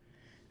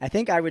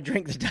I would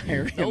drink the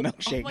diarrhea Nope.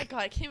 milkshake. Oh my god,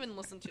 I can't even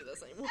listen to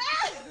this anymore.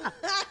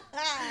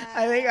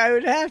 I think I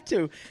would have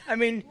to. I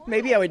mean,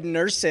 maybe I would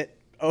nurse it.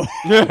 Oh,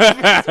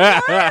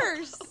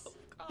 Worse.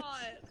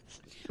 God.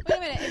 Wait a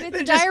minute. If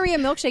it's a diarrhea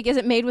milkshake, is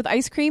it made with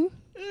ice cream?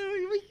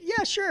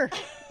 yeah, sure.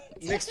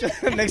 mixed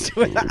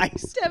with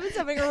ice. Devin's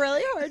having a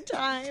really hard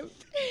time.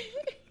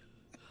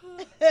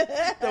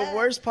 The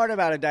worst part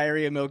about a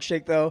diarrhea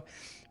milkshake, though,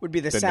 would be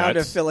the sound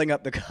nuts. of filling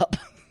up the cup.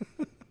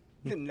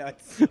 The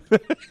nuts.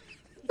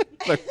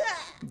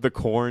 The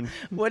corn.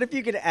 What if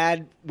you could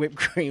add whipped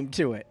cream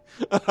to it?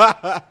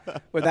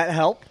 Would that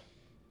help?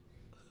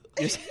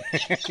 She's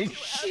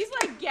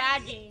like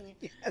gagging.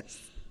 Yes.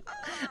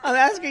 I'm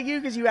asking you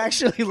because you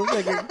actually look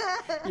like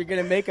you're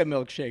going to make a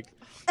milkshake.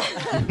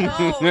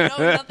 No,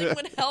 nothing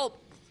would help.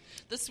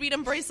 The sweet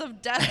embrace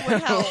of death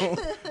would help.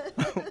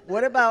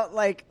 What about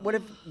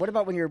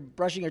when you're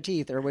brushing your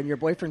teeth or when your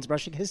boyfriend's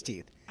brushing his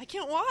teeth? I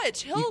can't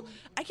watch.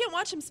 I can't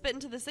watch him spit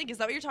into the sink. Is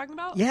that what you're talking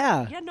about?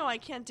 Yeah. Yeah, no, I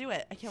can't do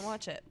it. I can't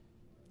watch it.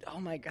 Oh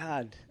my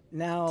God.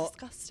 Now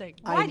Disgusting.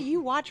 Why do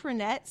you watch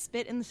Renette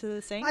spit into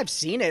the sink? I've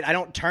seen it. I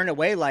don't turn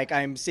away like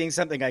I'm seeing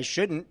something I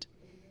shouldn't.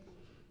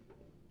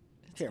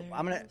 Here, very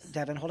I'm gonna gross.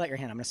 Devin, hold out your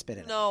hand. I'm gonna spit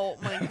it. No,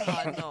 my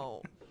God,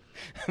 no.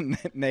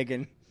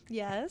 Megan,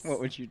 Yes. what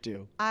would you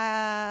do?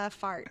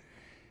 Fart.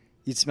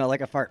 You'd smell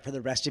like a fart for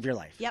the rest of your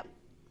life. Yep.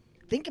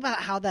 Think about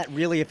how that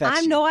really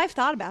affects you. I've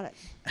thought about it.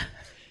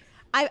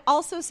 I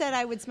also said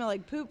I would smell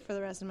like poop for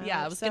the rest of my life.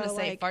 Yeah, I was gonna so,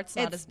 say, fart's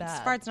not as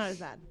bad. Fart's not as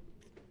bad.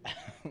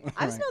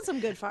 I've smelled some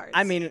good farts.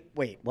 I mean,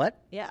 wait, what?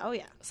 yeah, oh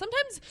yeah.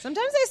 Sometimes,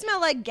 Sometimes they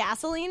smell like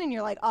gasoline, and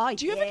you're like, oh,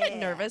 do you ever get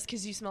nervous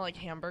because you smell like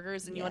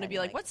hamburgers and you Yeah, want to be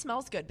you're like, like- what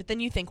smells good? But then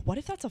you think, what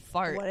if that's a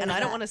fart? What And is I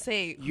don't that? want to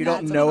say You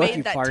don't who know if made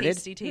you that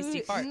farted? tasty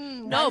fart. why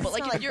No, does but it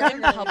like smell if like you're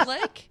in burgers?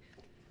 public,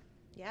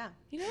 Yeah.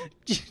 you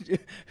know,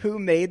 Who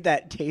made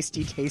that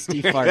tasty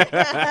fart?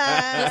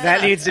 That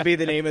needs to be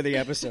the name of the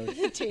episode.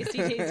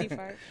 tasty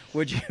fart.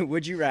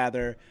 Would you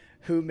rather?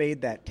 Who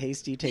made that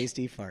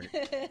tasty fart?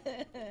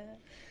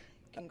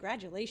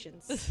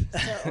 Congratulations,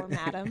 sir or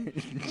madam.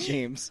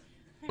 James.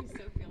 I'm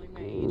so feeling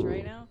my age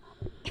right now.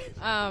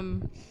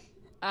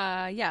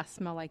 Yeah,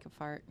 smell like a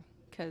fart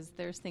because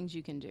there's things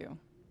you can do.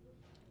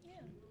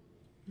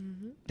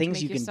 Things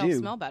Make you can yourself do.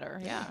 smell better.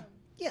 Yeah.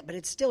 Yeah, but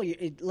it's still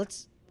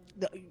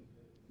the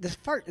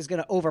fart is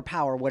going to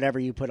overpower whatever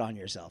you put on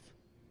yourself,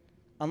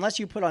 unless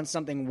you put on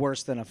something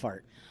worse than a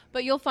fart.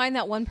 But you'll find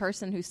that one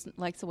person who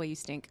likes the way you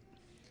stink.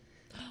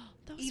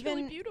 that was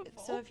really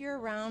beautiful. So if you're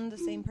around the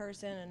same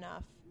person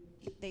enough,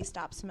 they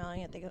stop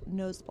smelling it. They go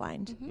nose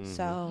blind. Mm-hmm.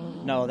 So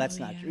No, that's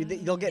not true.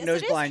 They'll get Yes,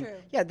 nose it is blind. true.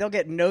 Yeah, they'll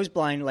get nose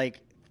blind like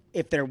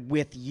if they're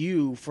with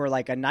you for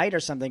like a night or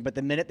something. But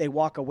the minute they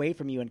walk away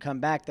from you and come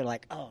back, they're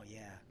like, oh yeah.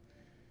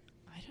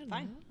 I don't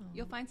Fine. know.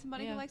 You'll find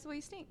somebody Yeah. who likes the way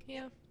you stink.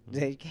 Yeah.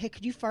 Hey,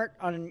 could you fart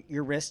on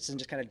your wrists and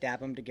just kind of dab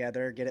them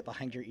together, get it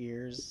behind your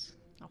ears?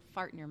 I'll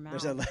fart in your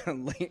mouth. There's a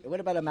what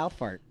about a mouth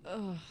fart,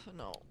 Ugh,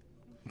 no.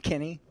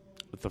 Kenny?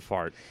 With the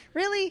fart.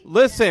 Really?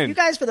 Listen. You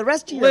guys for the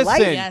rest of your Listen.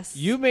 life? Yes.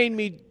 You made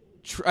me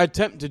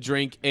attempt to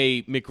drink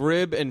a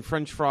McRib and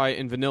French fry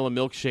and vanilla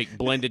milkshake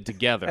blended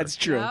together. That's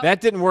true. Yep.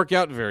 That didn't work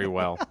out very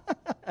well.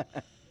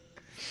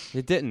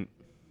 It didn't.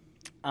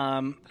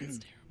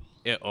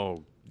 It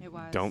was.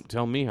 Don't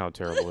tell me how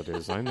terrible it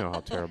is. I know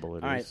how terrible it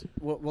is. All right,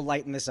 we'll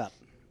lighten this up.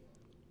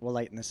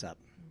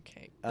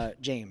 Okay.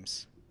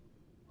 James,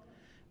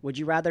 would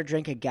you rather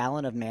drink a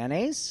gallon of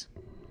mayonnaise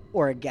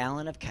or a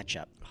gallon of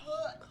ketchup?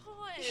 God.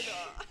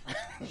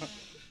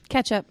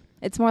 Ketchup.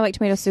 It's more like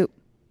tomato soup.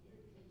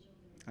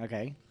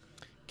 Okay,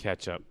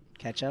 Ketchup.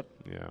 ketchup.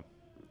 Yeah.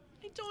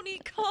 I don't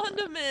eat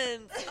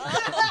condiments.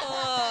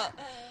 Ugh.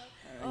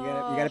 You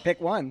gotta pick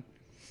one.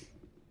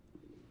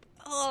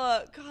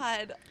 Oh,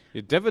 God.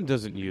 Yeah, Devin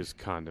doesn't use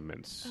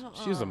condiments.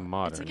 She's a It's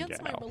modern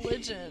against gal. my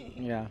religion.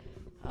 Yeah.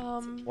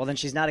 Well, then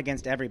she's not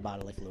against every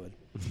bodily fluid.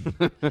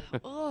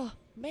 Oh,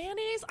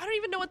 mayonnaise? I don't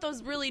even know what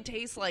those really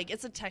taste like.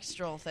 It's a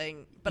textural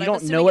thing. But You I'm don't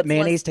assuming know what it's less-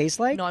 mayonnaise tastes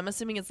like? No, I'm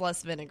assuming it's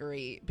less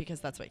vinegary because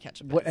that's what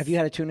ketchup What, is. have you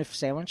had a tuna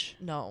sandwich?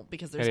 No,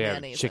 because there's Hey, a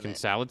mayonnaise chicken in it.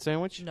 salad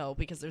sandwich? No,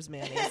 because there's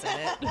mayonnaise in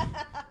it.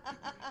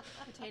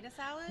 Potato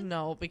salad?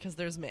 No, because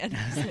there's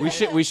mayonnaise in We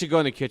it. should go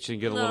in the kitchen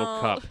and get a little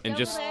No. cup and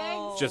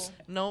Deviled just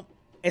Nope.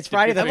 It's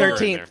Friday the your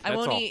finger in 13th. there. I That's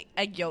won't all. eat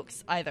egg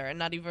yolks either, and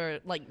not even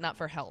not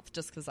for health,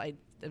 just because I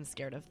am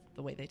scared of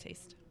the way they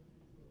taste.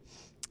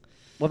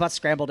 What about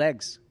scrambled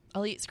eggs?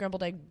 I'll eat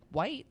scrambled egg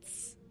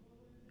whites.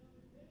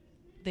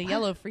 The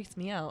yellow freaks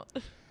me out.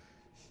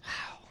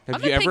 Have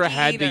I'm you a ever picky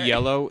had the eater.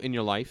 yellow in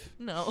your life?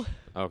 No,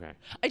 Okay.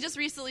 I just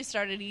recently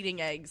started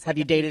eating eggs. Have like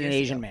you a few dated an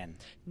years Asian ago. man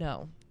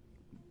No.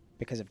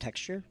 because of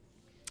texture?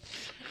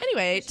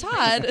 Anyway,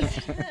 Todd.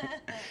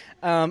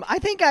 I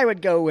think I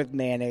would go with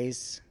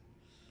mayonnaise.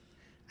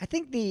 I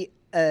think the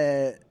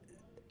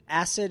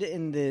acid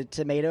in the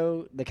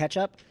tomato, the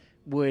ketchup,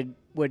 would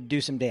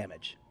do some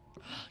damage.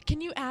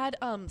 Can you add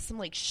some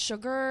like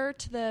sugar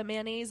to the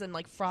mayonnaise and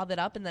like froth it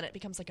up, and then it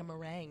becomes like a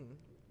meringue,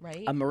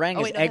 right? A meringue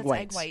is wait, no, egg that's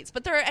whites. egg whites,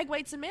 but there are egg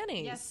whites in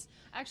mayonnaise. Yes.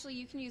 Actually,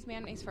 you can use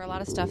mayonnaise for a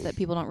lot of stuff that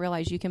people don't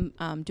realize. You can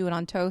do it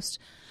on toast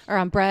or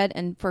on bread,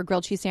 and for a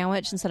grilled cheese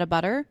sandwich instead of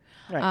butter.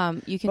 Right.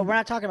 You can. But we're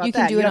not talking about You that.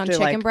 can do You it have on to,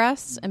 chicken like,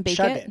 breasts and bake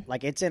Chug it. it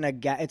like it's in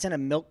a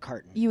milk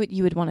carton. You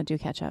would want to do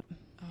ketchup.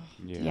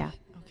 Yeah.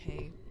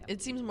 Okay.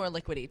 It seems more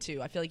liquidy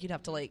too. I feel like you'd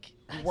have to like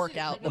work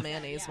out the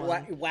mayonnaise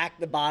one. Whack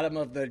the bottom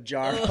of the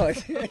jar.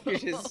 You're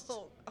just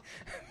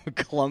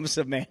clumps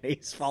of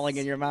mayonnaise falling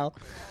in your mouth.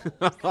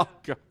 Oh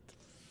God.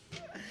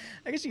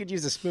 I guess you could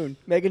use a spoon.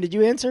 Megan, did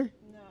you answer?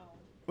 No.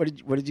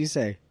 What did you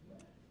say?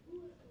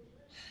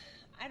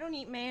 I don't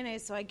eat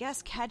mayonnaise, so I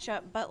guess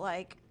ketchup, but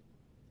like,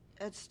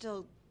 it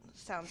still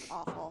sounds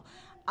awful.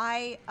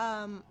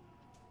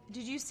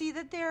 Did you see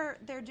that they're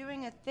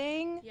doing a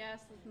thing? Yes,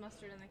 with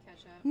mustard and the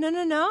ketchup.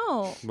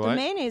 No. The What?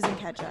 mayonnaise and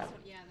ketchup.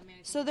 Yeah, the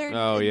mayonnaise. So they're,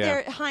 Oh,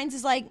 yeah. Heinz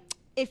is like,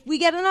 if we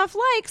get enough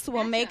likes,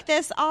 we'll make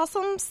this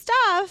awesome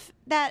stuff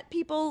that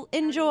people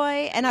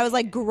enjoy. And I was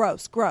like,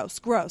 gross.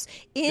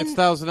 It's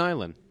Thousand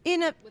Island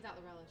In a Without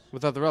the relish.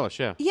 without the relish.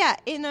 Yeah. yeah,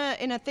 in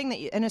a thing that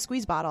in a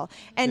squeeze bottle.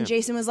 And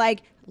Jason was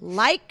like,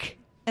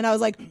 and I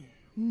was like,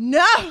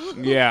 no.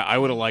 Yeah, I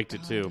would have liked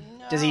it too.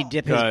 Does he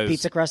dip his 'Cause-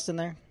 pizza crust in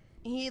there?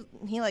 He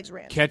likes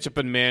ranch. Ketchup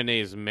and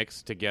mayonnaise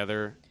mixed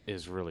together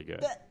is really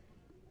good.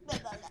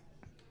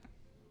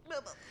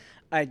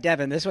 All right,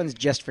 Devin, this one's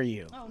just for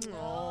you. Oh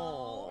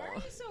no! Why are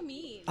you so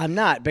mean? I'm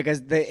not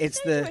because it's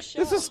the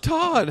This is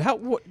Todd. How?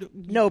 What?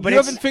 no, but you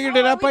it's, haven't figured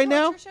it out by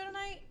now.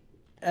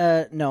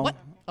 no. What?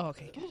 Oh,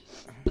 okay. Good.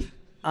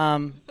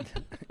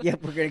 Yeah,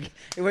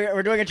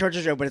 we're doing a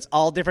torture show, but it's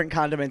all different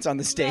condiments on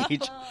the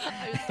stage.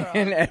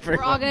 And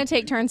We're all gonna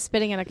take turns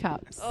spitting in a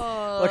cup.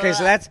 Okay,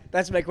 so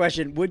that's my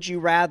question. Would you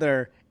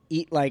rather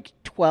eat like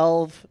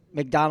 12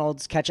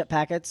 McDonald's ketchup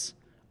packets,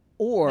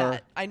 or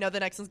That. I know the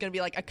next one's gonna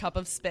be like a cup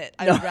of spit.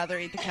 I would rather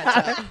eat the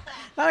ketchup.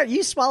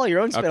 You swallow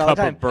your own A spit all the cup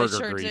time? of burger I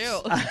sure grease.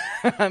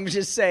 do. I'm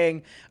just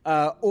saying,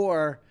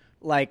 or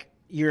like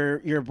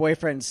your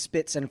boyfriend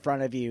spits in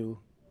front of you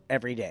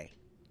every day.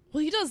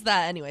 Well, he does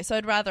that anyway, so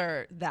I'd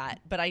rather that,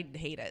 but I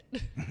hate it.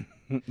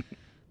 Ugh,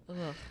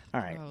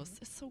 All right. gross.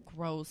 It's so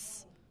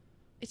gross.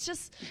 It's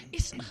just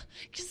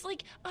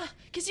like,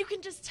 because you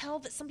can just tell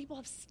that some people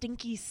have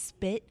stinky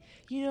spit,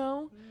 you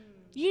know?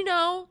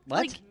 What?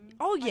 Like,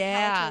 oh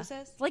yeah.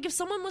 halitosis? Like if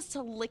someone was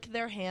to lick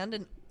their hand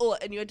and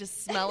you had to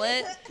smell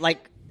it,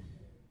 Like,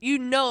 you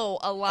know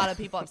a lot of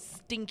people have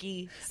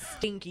stinky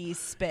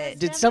spit.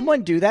 did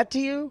someone do that to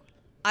you?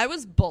 I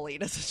was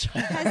bullied as a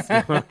child.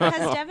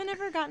 Has Devin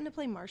ever gotten to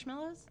play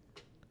marshmallows?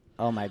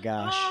 Oh my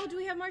gosh. Oh, do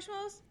we have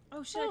marshmallows?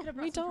 Oh shit! I could have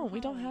brought We some don't. from We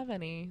don't home. have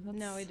any.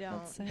 No, we don't.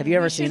 that's sad. Have you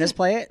ever seen us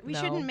play it? We No.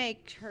 shouldn't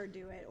make her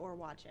do it or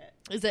watch it.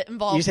 Is it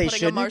involved You say putting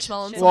shouldn't? a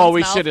marshmallow in Well, someone's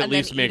we mouth should at and then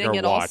least make her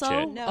eating it watch also?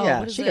 it. No. Oh, Yeah,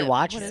 what is she could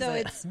watch What it. is So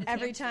it? it's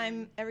every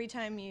time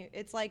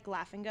it's like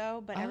laugh and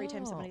go, but every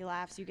time Oh. somebody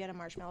laughs, you get a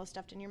marshmallow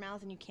stuffed in your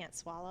mouth and you can't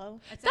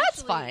swallow. It's That's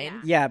actually-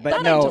 fine. Yeah, but That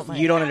I no, don't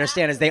mind. you don't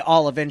understand is they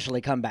all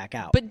eventually come back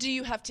out. But do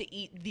you have to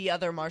eat the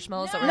other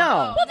marshmallows? That were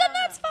No. Well, then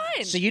that's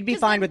fine. So you'd be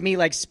 'Cause fine then- with me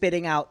like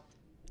spitting out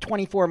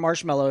 24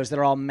 marshmallows that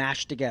are all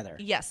mashed together.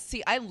 Yes.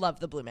 See, I love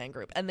the Blue Man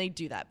Group, and they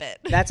do that bit.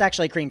 That's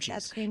actually cream cheese.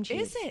 That's cream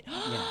cheese. Is it?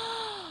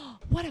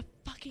 What a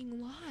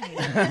fucking lie!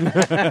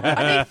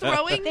 Are they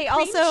throwing? They cream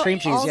also Cream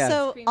cheese,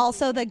 yeah.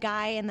 also the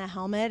guy in the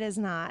helmet is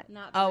not.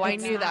 Oh, I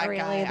It's knew not that really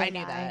guy. the I knew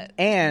guy. that.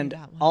 And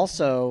that one.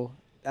 also,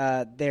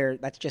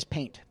 that's just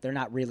paint. They're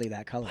not really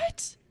that color.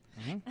 What?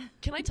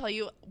 Can I tell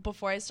you?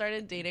 Before I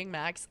started dating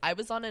Max, I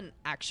was on an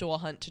actual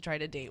hunt to try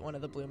to date one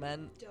of the Blue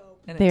Men.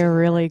 And it They're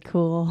really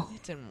cool.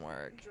 didn't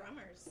work.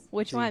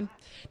 Which one?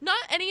 Not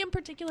any in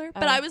particular,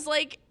 but I was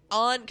like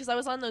because I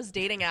was on those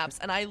dating apps,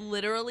 and I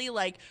literally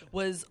like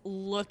was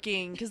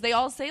looking because they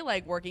all say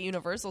like work at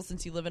Universal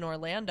since you live in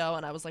Orlando,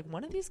 and I was like,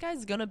 one of these guys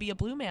is gonna be a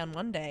Blue Man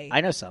one day.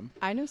 I know some.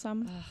 I know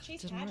some.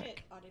 Chase Didn't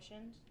Paget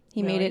auditioned.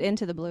 He made Really? it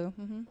into the blue.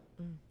 Mm-hmm.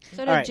 So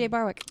did All right. Jay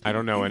Barwick. I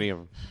don't know any of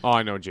them. Oh,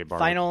 I know Jay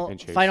Barwick. and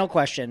Chase. Final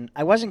question.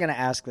 I wasn't going to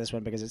ask this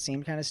one because it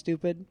seemed kind of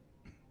stupid.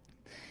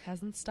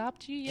 Hasn't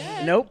stopped you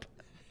yet. Nope.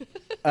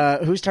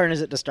 Whose turn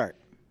is it to start?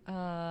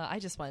 I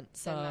just went.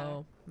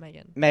 So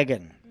Megan.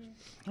 Megan.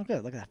 Oh,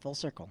 good. Look at that full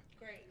circle.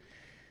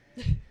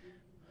 Great.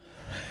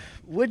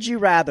 Would you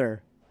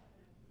rather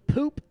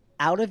poop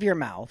out of your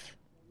mouth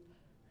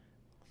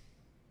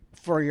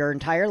for your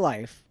entire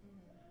life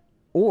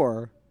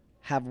or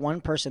have one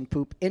person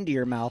poop into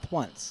your mouth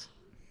once?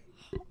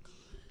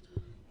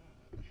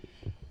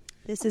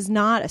 This is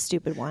not a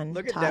stupid one.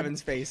 Todd.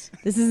 face.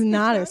 This is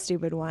not a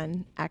stupid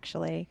one,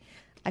 actually.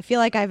 I feel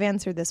like I've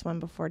answered this one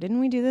before. Didn't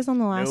we do this on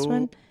the last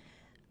one?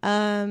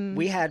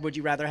 We had, would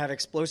you rather have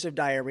explosive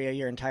diarrhea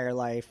your entire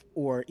life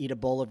or eat a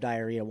bowl of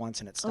diarrhea once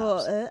and it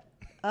stops?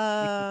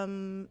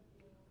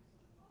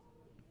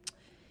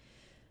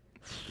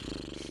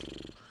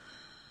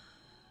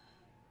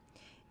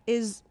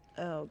 Is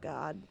oh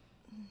god.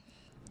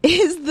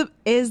 Is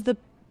the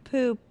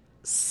poop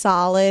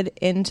solid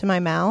into my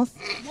mouth.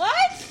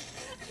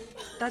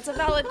 That's a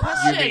valid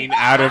question. You mean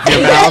out of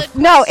your mouth?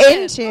 No,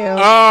 into.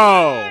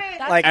 Oh,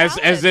 Like,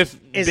 as if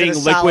Is it being a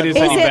liquid solid is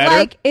ball? any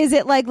better. Is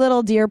it like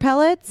little deer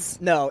pellets?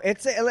 No,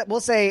 it's we'll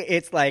say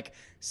it's like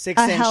 6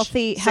 A inch,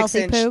 healthy 6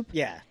 inch, poop?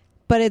 Yeah,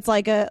 But it's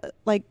like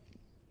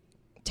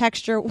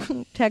texture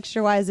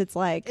wise, it's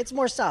like it's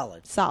more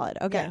solid. solid.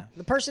 Okay. Yeah,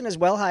 the person is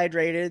well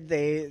hydrated.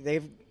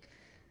 They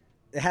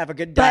have a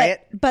good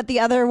diet. But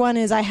the other one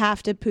is I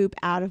have to poop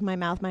out of my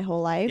mouth my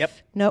whole life. Yep.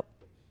 Nope.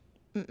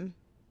 Mm-mm.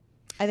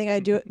 I think I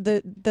do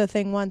the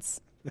thing once,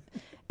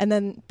 and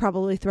then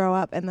probably throw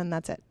up, and then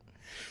that's it.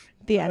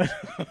 The end.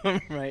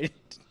 Right,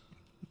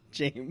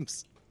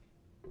 James.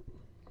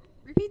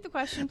 Repeat the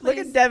question, please. Look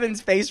at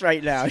Devin's face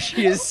right now.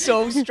 She is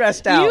so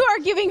stressed out. You are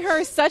giving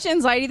her such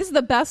anxiety. This is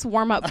the best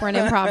warm up for an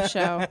improv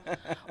show.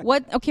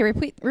 What? Okay,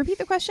 repeat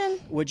the question.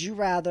 Would you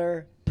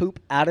rather poop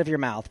out of your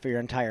mouth for your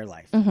entire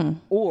life,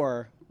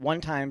 or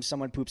one time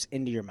someone poops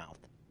into your mouth?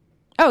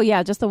 Oh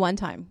yeah, just the one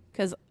time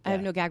because I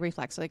have no gag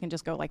reflex, so I can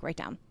just go like right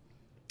down.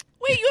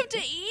 Wait, you have to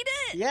eat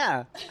it?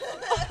 Yeah.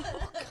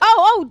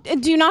 Oh,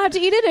 do you not have to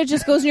eat it? It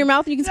just goes in your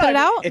mouth and you can spit it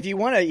out. If you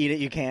want to eat it,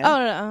 you can.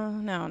 Oh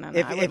no!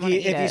 If I wouldn't wanna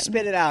eat you it.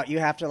 spit it out, you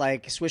have to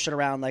like swish it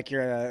around like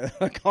you're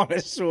a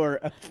connoisseur.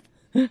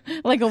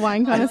 Like a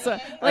wine connoisseur,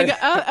 like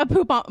a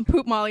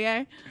poop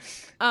mollier,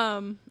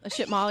 a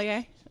shit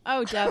mollier.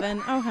 Oh,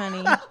 Devin. Oh,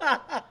 honey.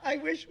 I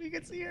wish we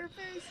could see her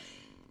face.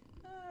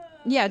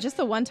 Yeah, just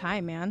the one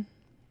time, man.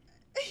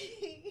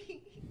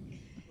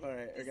 All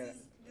right, I got it.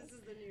 This is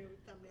the new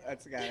thumbnail.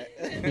 That's got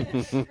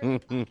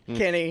it.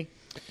 Kenny.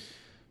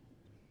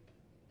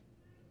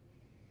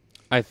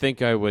 I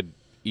think I would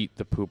eat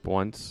the poop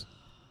once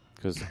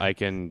because I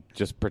can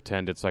just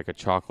pretend it's like a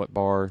chocolate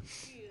bar.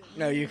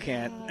 No, you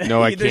can't.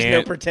 No, I There's no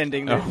can't.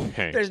 pretending.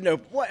 Okay. There's no.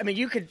 What, I mean,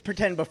 you could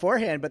pretend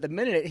beforehand, but the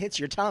minute it hits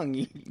your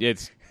tongue,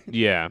 It's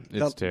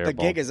the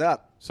terrible. gig is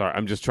up. Sorry,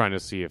 I'm just trying to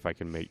see if I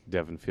can make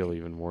Devin feel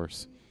even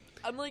worse.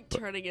 I'm like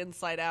turning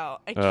inside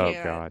out. I Oh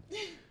can't. God.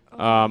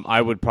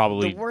 I would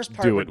probably The worst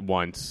part do would- it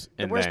once,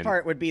 The and worst then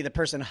part would be the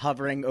person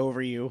hovering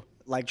over you,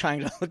 like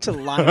trying to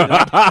line it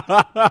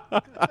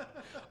up.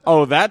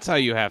 oh, that's how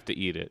you have to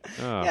eat it.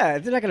 Oh. Yeah,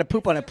 they're not going to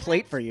poop on a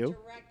plate for you.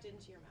 Direct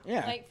into your mouth.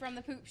 Yeah. Like from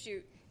the poop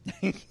chute.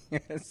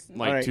 Yes.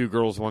 Like All right. 2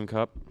 girls, 1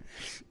 cup.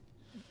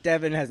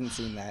 Devin hasn't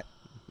seen that.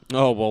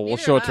 Oh well, we'll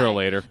Neither show it have to her I.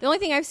 later. The only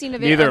thing I've seen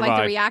of it Neither are like have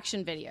the I.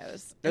 reaction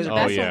videos. And the Oh,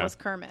 best yeah. one was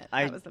Kermit.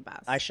 That was the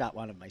best. I shot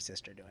one of my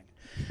sister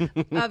doing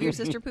it. Of your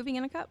sister pooping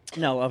in a cup?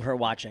 No, of her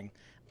watching.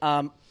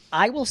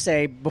 I will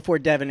say, before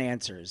Devin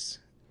answers,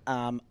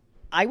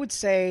 I would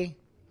say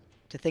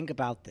to think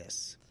about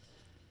this.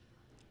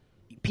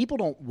 People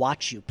don't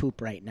watch you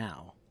poop right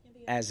now,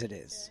 as it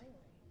is.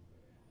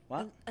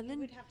 What? And then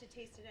have to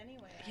taste it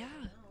anyway. yeah.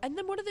 And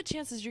then what are the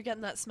chances you're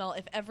getting that smell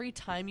if every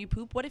time you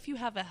poop? What if you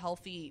have a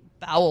healthy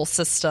bowel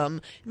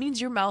system? It means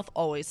your mouth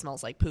always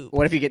smells like poop.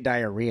 What if you get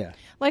diarrhea?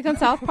 Like on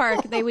South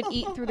Park, they would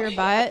eat through their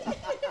butt.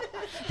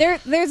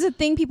 There's a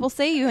thing people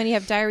say you when you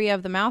have diarrhea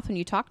of the mouth when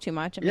you talk too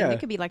much. I mean, Yeah. it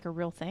could be like a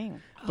real thing.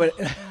 But,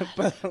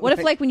 What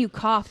if like when you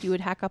coughed, you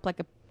would hack up like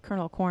a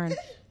kernel of corn?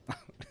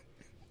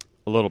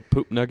 A little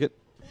poop nugget.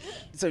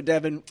 So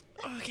Devin,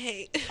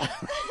 Okay.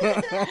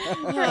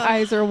 Her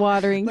eyes are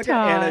watering. look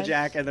at Anna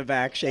Jack in the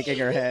back shaking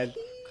her head.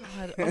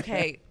 God.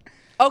 Okay.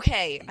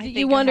 Okay. I think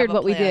You I wondered have a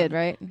what we plan. did,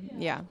 right?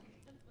 Yeah.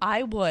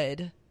 I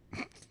would.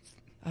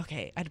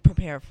 Okay, I'd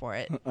prepare for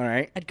it. All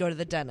right. I'd go to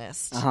the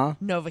dentist. Uh-huh.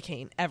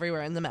 Novocaine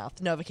everywhere in the mouth.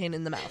 Novocaine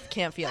in the mouth.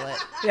 Can't feel it.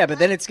 Yeah, but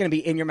then it's going to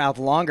be in your mouth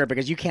longer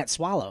because you can't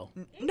swallow.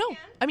 No,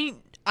 I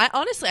mean, I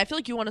honestly, I feel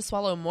like you want to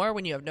swallow more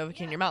when you have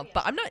Novocaine in your mouth.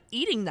 But I'm not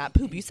eating that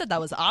poop. You said that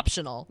was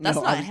optional. That's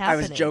No, not I was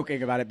happening.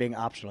 joking about it being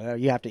optional. No,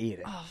 you have to eat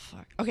it. Oh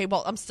fuck. Okay,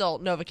 well, I'm still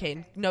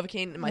Novocaine.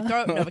 Novocaine in my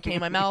throat. Novocaine in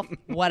my mouth.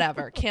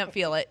 Whatever. Can't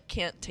feel it.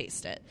 Can't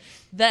taste it.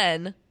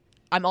 Then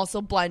I'm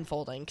also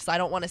blindfolding because I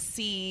don't want to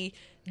see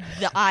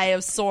the eye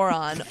of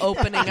Sauron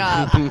opening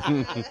up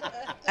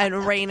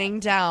and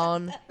raining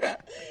down.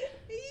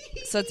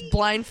 So it's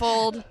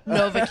blindfold,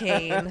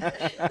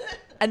 Novocaine,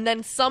 and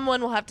then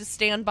someone will have to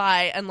stand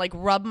by and like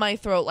rub my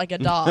throat like a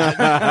dog,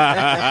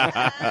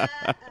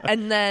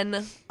 and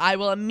then I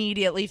will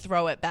immediately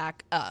throw it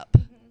back up,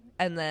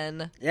 and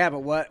then Yeah, but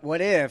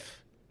what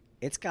if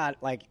it's got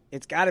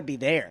to be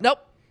there? nope,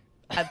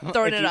 I've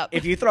thrown it up.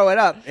 If you throw it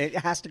up, it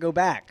has to go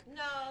back.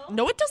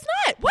 No, it does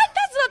not. What?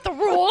 That's not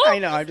the rule. I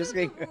know. I'm just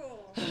being.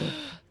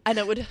 And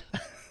it would.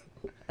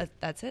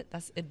 That's it.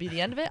 It'd be the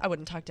end of it. I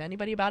wouldn't talk to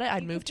anybody about it.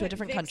 I'd move to a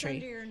different country.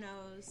 Under your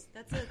nose.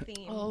 That's a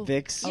theme. Oh,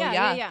 Vicks. oh,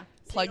 Yeah. yeah.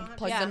 Plug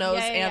Yeah, the nose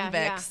yeah, and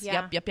yeah, Vicks.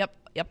 yeah.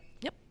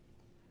 Yep.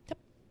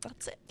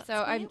 That's it. That's So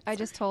the I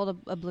just told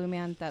a blue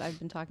man that I've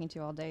been talking to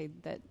all day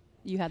that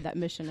you had that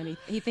mission, and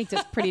he thinks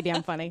it's pretty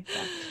damn funny. So.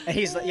 And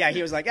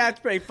he was like, it's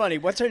pretty funny.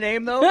 What's her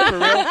name though? For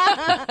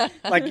real?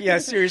 Like, yeah,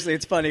 seriously,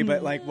 it's funny,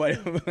 but like, what?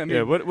 I mean,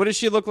 Yeah. What does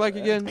she look like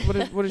again?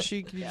 What is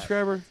she? Can you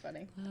describe her?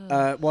 Funny.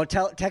 well,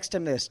 text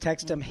him this.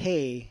 Text him,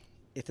 hey,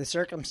 if the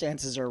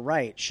circumstances are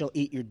right, she'll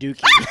eat your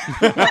dookie.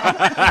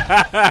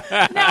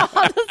 Now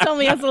I'll just tell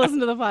me has to listen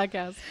to the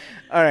podcast.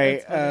 All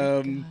right.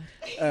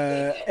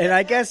 And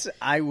I guess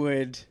I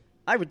would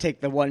take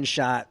the one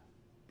shot.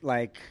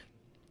 Like,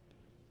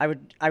 I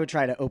would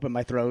try to open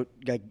my throat.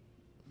 Like,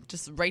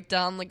 Just right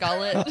down the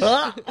gullet.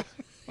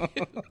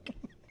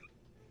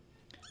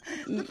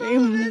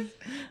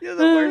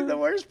 the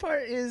worst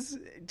part is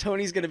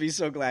Tony's going to be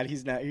so glad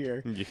he's not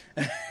here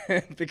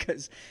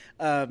because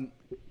I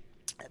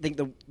think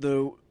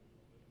the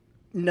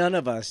none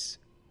of us,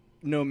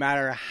 no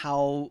matter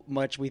how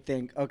much we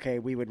think, okay,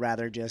 we would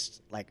rather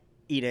just like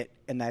eat it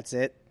and that's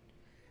it.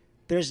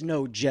 There's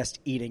no just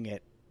eating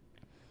it.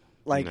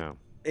 Like No.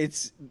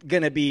 it's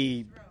going to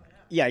be,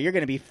 you're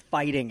going to be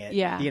fighting it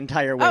Yeah. the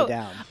entire way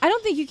down. I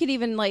don't think you could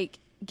even like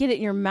get it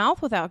in your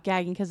mouth without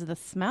gagging because of the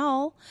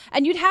smell.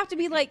 And you'd have to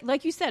be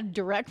like you said,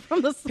 direct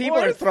from the source. People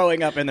are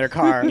throwing up in their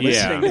car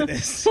listening to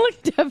this.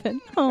 Look,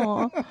 Devin.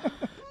 Aw.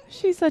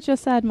 She's such a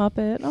sad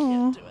Muppet.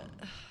 Aw. Do it.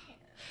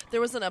 There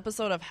was an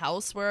episode of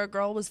House where a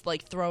girl was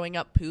like throwing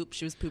up poop.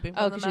 She was pooping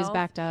from Oh, the because she was mouth.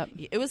 backed up.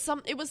 It was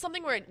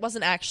something where it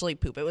wasn't actually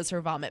poop. It was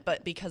her vomit,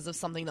 but because of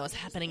something that was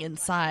happening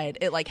inside,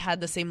 it like had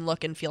the same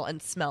look and feel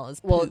and smell as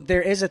poop. Well,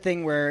 there is a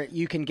thing where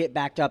you can get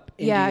backed up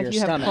into Yeah, your if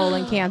you stomach. have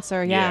colon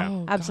cancer. Yeah, Yeah.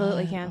 Oh,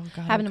 absolutely God. can. Oh,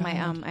 God. Happened Oh, to my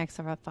God. ex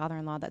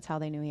father-in-law. That's how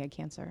they knew he had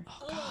cancer.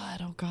 Oh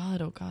God! Oh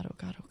God! Oh God! Oh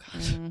God! Oh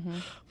God! Mm-hmm. Oh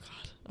God!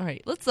 All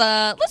right, let's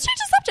change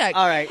the subject.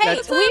 All right, Hey,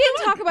 that's we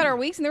didn't talk about our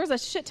weeks, and there was a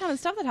shit ton of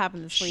stuff that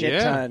happened this week. shit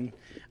Yeah. ton.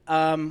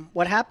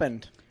 What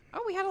happened?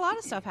 Oh, we had a lot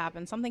of stuff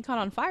happen. Something caught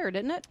on fire,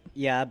 didn't it?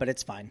 Yeah, but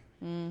it's fine.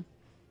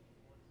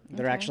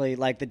 They're Okay. actually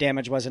like the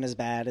damage wasn't as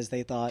bad as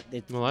they thought.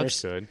 Well,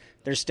 that's good.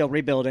 They're still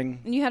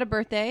rebuilding. And you had a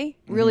birthday,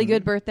 really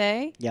good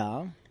birthday.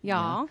 Yeah.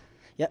 Yeah,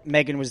 Yep.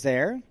 Megan was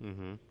there.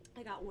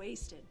 I got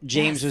wasted.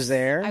 James was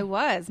there. I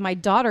was. My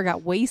daughter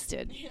got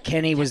wasted.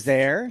 Kenny was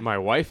there. My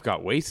wife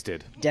got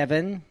wasted.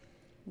 Devin.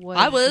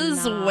 I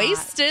was not.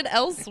 wasted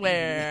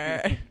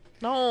elsewhere.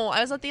 No, I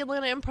was at the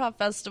Atlanta Improv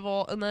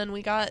Festival, and then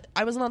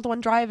I was not the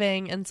one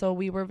driving, and so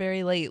we were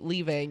very late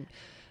leaving,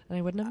 and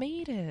I wouldn't have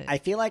made it. I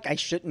feel like I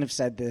shouldn't have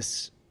said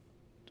this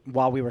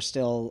while we were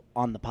still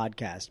on the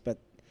podcast, but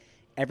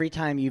every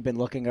time you've been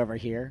looking over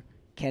here,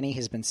 Kenny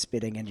has been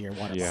spitting into your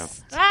water Yeah.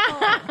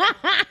 bottle.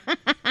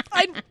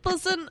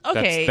 Listen,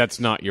 okay. That's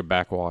not your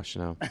backwash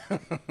now. But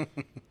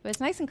it's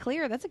nice and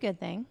clear. That's a good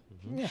thing.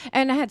 Yeah.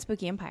 And I had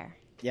Spooky Empire.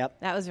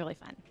 Yep. That was really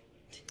fun.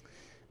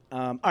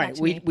 All right,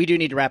 to we me. do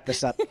need to wrap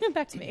this up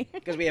Back to me.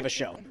 because we have a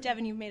show.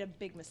 Devin, you've made a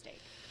big mistake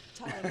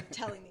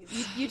telling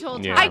these. You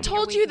told Yeah. Tom I your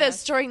told you weakness.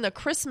 this during the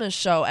Christmas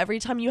show. Every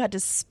time you had to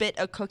spit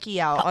a cookie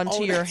out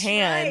onto your that's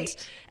hand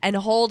right. and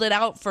hold it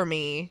out for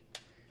me.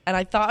 And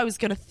I thought I was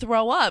going to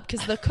throw up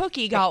because the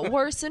cookie got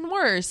worse and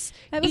worse.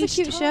 That was a each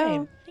cute time.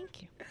 show.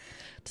 Thank you.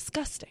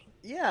 Disgusting.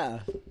 Yeah.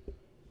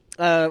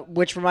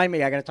 Which remind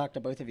me, I got to talk to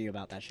both of you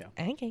about that show.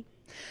 Okay.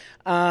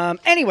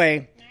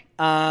 Anyway,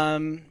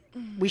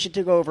 we should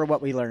go over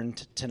what we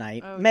learned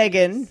tonight.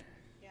 Megan,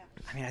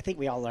 I mean, I think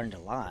we all learned a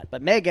lot.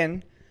 But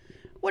Megan,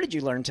 what did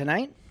you learn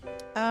tonight?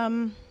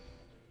 I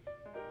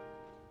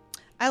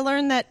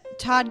learned that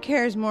Todd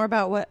cares more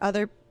about what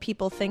other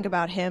people think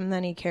about him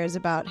than he cares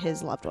about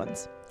his loved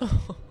ones.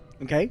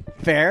 Okay,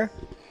 fair.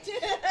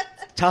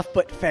 Tough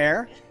but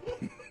fair.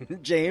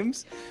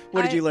 James,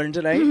 what did you learn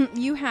tonight?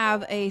 You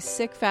have a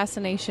sick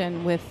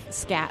fascination with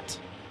scat.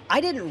 I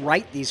didn't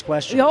write these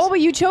questions. Oh, but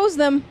you chose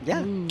them.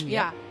 Yeah,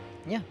 Yeah.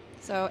 yeah.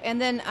 So, and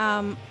then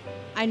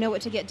I know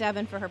what to get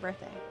Devin for her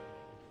birthday.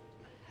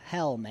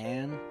 Hell,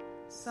 man.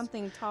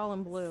 Something tall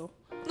and blue.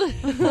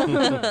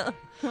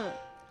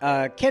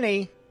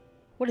 Kenny,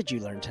 what did you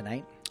learn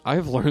tonight?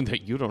 I've learned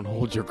that you don't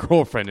hold your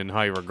girlfriend in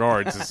high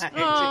regards.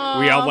 We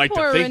all like to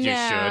poor think you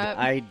Renette.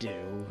 I do.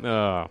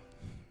 should.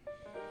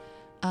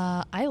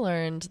 I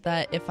learned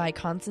that if I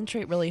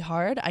concentrate really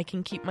hard, I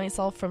can keep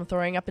myself from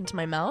throwing up into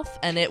my mouth,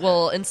 and it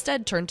will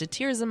instead turn to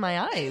tears in my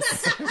eyes.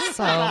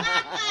 So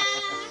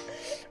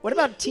What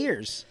about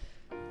tears?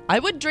 I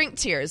would drink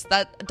tears.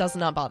 That does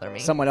not bother me.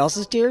 Someone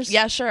else's tears?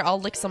 Yeah, sure. I'll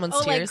lick someone's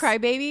Oh, tears.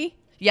 like Crybaby?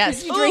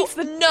 Yes. She drinks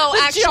Ooh, the- no,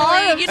 the jar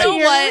actually, of you know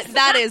tears. what?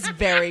 That is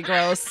very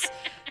gross.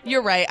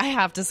 You're right. I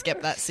have to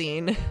skip that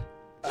scene.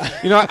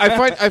 You know, I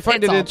find It's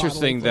it all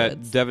interesting bodily that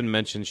fluids. Devin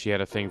mentioned she had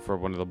a thing for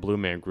one of the Blue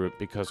Man group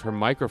because her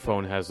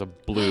microphone has a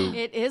blue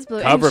It is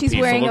blue. cover And she's piece.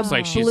 It wearing looks a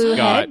like she's blue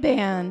got,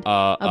 headband.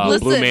 a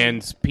Listen, Blue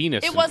Man's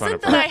penis It in front wasn't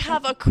of that her. I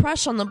have a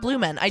crush on the Blue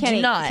Men. I Kenny,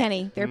 do not.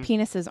 Kenny, their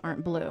penises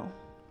aren't blue.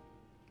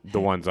 The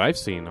ones I've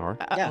seen are.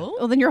 Yeah. Oh.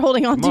 Well, then you're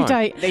holding on Come too on.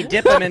 tight. They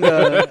dip them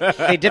into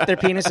they dip their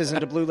penises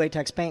into blue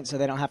latex paint so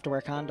they don't have to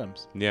wear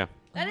condoms. Yeah.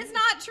 That is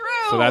not true.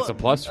 So that's a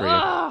plus for you.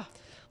 Ugh.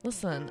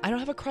 Listen, I don't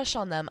have a crush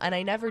on them, and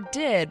I never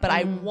did, but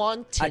I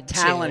wanted A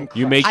talent to.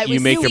 You make I you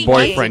was make your seeking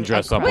boyfriend a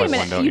dress up Wait a like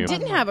minute. one, don't You you?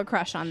 didn't have a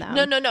crush on them.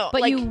 No.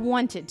 But like, you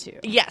wanted to.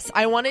 Yes,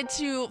 I wanted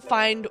to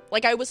find.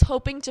 Like, I was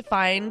hoping to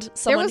find There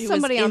someone was who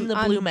somebody was in on, the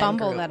on Blue Men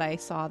Bumble group. that I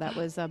saw that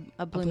was a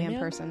Blue Blue Man Man?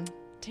 person.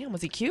 Damn,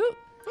 was he cute?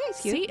 Yeah,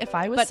 he's cute. See, if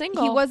I was but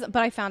single, he was. But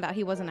I found out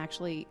he wasn't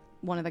actually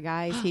one of the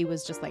guys. He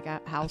was just like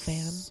a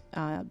house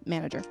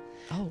manager.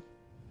 Oh,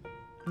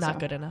 Not So.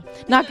 good enough.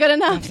 Not good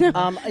enough.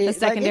 It's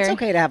secondary.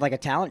 okay to have like a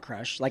talent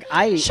crush. Like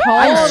I'm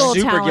Total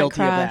super talent guilty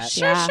crush.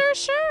 of that. Sure,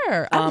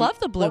 sure. I love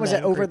the Blue What was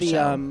Man it over Group the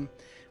show.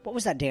 what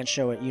was that dance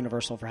show at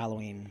Universal for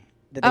Halloween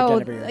that they've done Oh,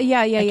 every year?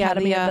 yeah.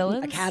 Academy the, of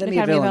Villains? Academy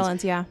of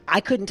Villains. Yeah. I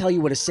couldn't tell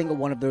you what a single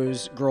one of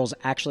those girls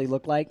actually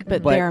looked like,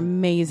 But they're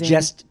amazing.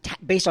 Just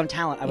based on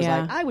talent, I was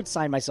Yeah. like, I would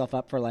sign myself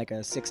up for like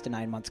a 6 to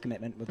 9 months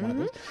commitment with one of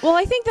those. Well,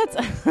 I think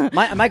that's.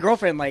 My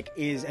girlfriend like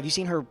is. Have you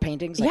seen her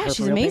paintings? Like, Yeah, her she's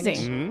for real amazing.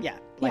 paintings? Yeah,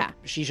 like, Yeah.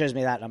 She shows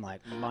me that, and I'm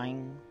like,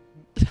 mine.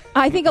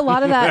 I think a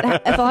lot of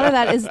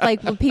that is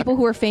like with people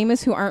who are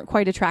famous who aren't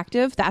quite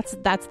attractive. That's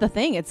the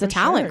thing. It's a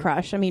talent sure.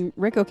 crush. I mean,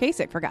 Rick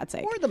Ocasek, for God's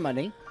sake. Or the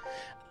money.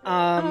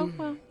 Oh,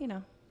 well, you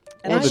know.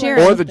 And Or Ed the,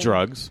 Sheeran. or the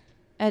drugs.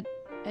 Ed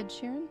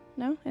Sheeran?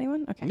 No?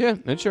 Anyone? Okay. Yeah,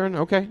 Ed Sheeran.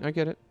 Okay, I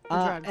get it.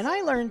 drugs. And I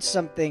learned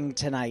something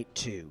tonight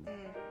too.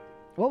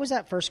 What was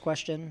that first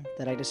question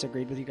that I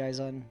disagreed with you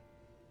guys on?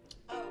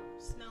 Oh,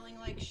 smelling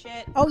like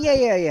shit. Oh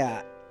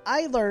yeah.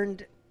 I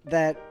learned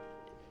that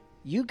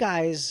you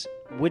guys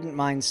wouldn't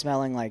mind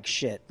smelling like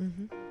shit,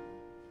 and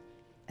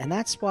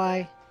that's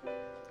why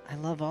I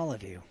love all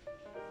of you.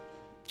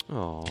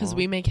 Oh, Because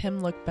we make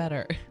him look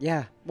better.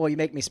 Yeah, well, you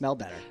make me smell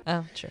better.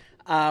 Oh, true.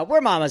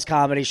 We're Mama's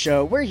Comedy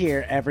Show. We're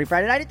here every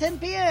Friday night at 10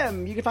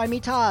 p.m. You can find me,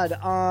 Todd,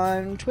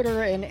 on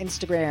Twitter and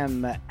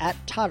Instagram at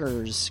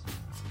Todders,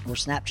 or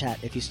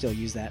Snapchat if you still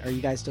use that. Are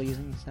you guys still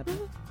using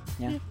Snapchat?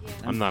 Yeah.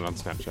 I'm not on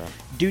Snapchat.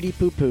 Duty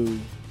Poo Poo.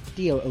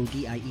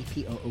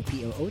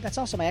 DOODIEPOOPOO. That's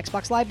also my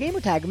Xbox Live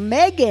gamer tag.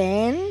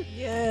 Megan,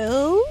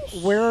 Yes.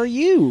 where are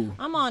you?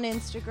 I'm on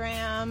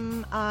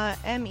Instagram,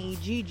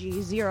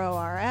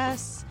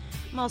 MEGG0RS.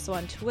 I'm also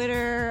on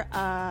Twitter.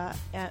 I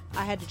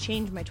had to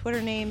change my Twitter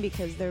name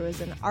because there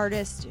was an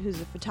artist who's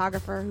a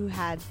photographer who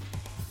had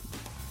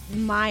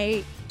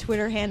my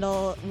Twitter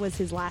handle was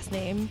his last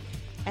name.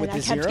 And With I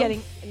the kept zero?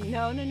 getting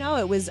no.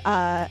 It was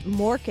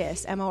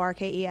Morkes,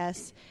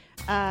 Morkes.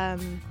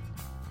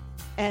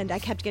 And I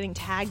kept getting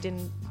tagged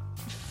in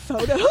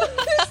photos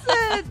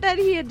that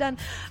he had done.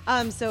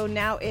 So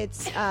now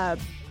it's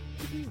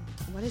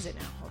what is it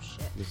now? Oh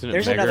shit! Isn't it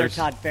There's another Meggers?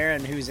 Todd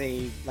Farron who's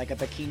a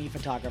bikini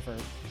photographer.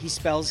 He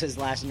spells his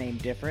last name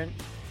different,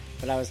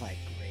 but I was like,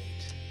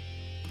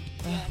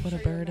 great. Ugh, what a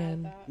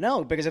burden.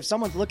 No, because if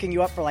someone's looking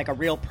you up for like a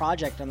real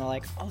project and they're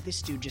like, oh,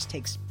 this dude just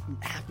takes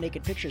half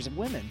naked pictures of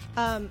women.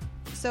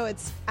 So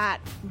it's at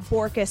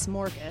Borkus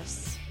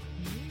Morkes.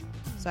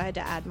 So I had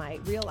to add my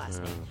real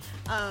last name.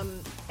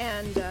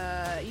 And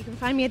you can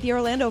find me at the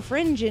Orlando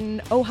Fringe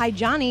in Oh Hi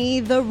Johnny,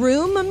 the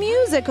Room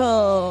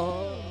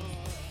musical.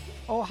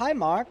 Oh, hi,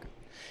 Mark.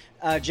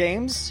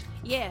 James,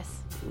 Yes.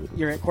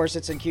 you're at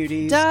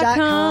corsetsandcuties.com.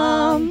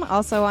 .com.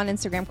 Also on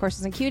Instagram,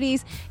 Corsets and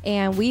Cuties.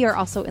 And we are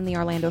also in the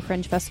Orlando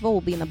Fringe Festival. We'll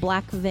be in the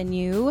Black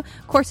venue,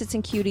 Corsets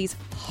and Cuties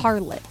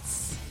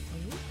Harlots.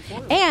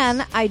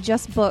 And I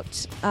just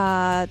booked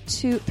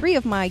 3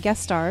 of my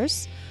guest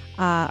stars.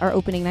 Our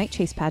opening night,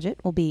 Chase Paget,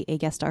 will be a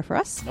guest star for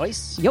us.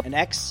 Nice. Yep. An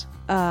X.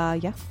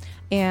 Yeah.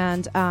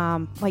 And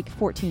like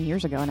 14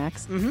 years ago, an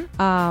ex.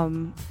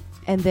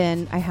 And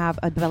then I have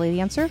a belly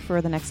dancer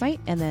for the next night.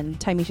 And then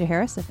Tymisha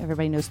Harris, if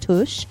everybody knows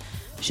Tush,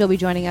 she'll be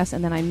joining us.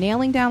 And then I'm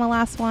nailing down the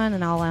last one,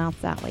 and I'll announce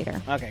that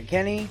later. Okay,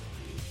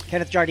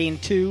 Kenneth Jardine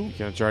 2.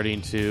 Kenneth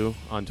Jardine2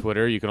 on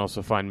Twitter. You can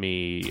also find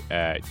me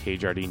at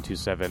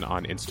KJardine27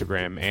 on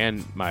Instagram,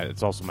 and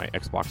it's also my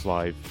Xbox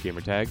Live gamer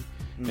tag.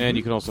 And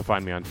you can also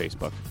find me on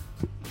Facebook.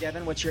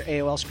 Devin, what's your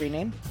AOL screen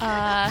name?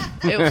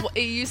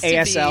 It used to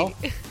ASL?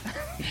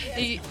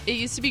 be. It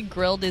used to be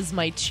grilled is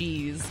my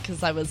cheese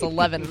because I was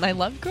 11 and I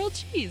love grilled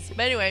cheese.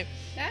 But anyway,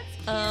 That's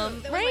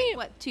cute. Right?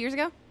 What, 2 years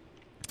ago?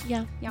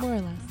 yeah, more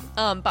or less.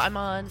 But I'm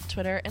on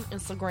Twitter and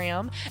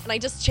Instagram, and I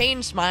just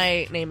changed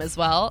my name as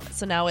well.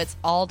 So now it's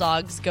All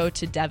Dogs Go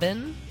to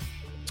Devin.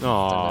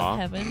 Aww.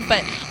 Heaven.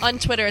 But on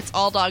Twitter, it's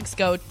All Dogs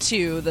Go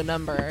to the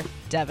number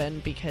Devin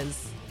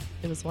because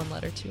it was 1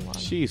 letter too long.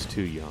 She's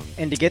too young.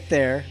 And to get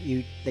there,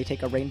 they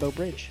take a rainbow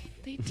bridge.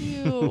 They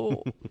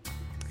do.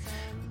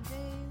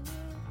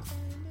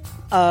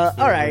 All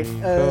right.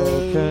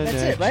 That's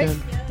it, right? I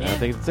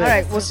think that's it. All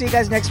right, we'll see you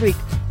guys next week.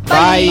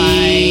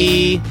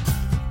 Bye.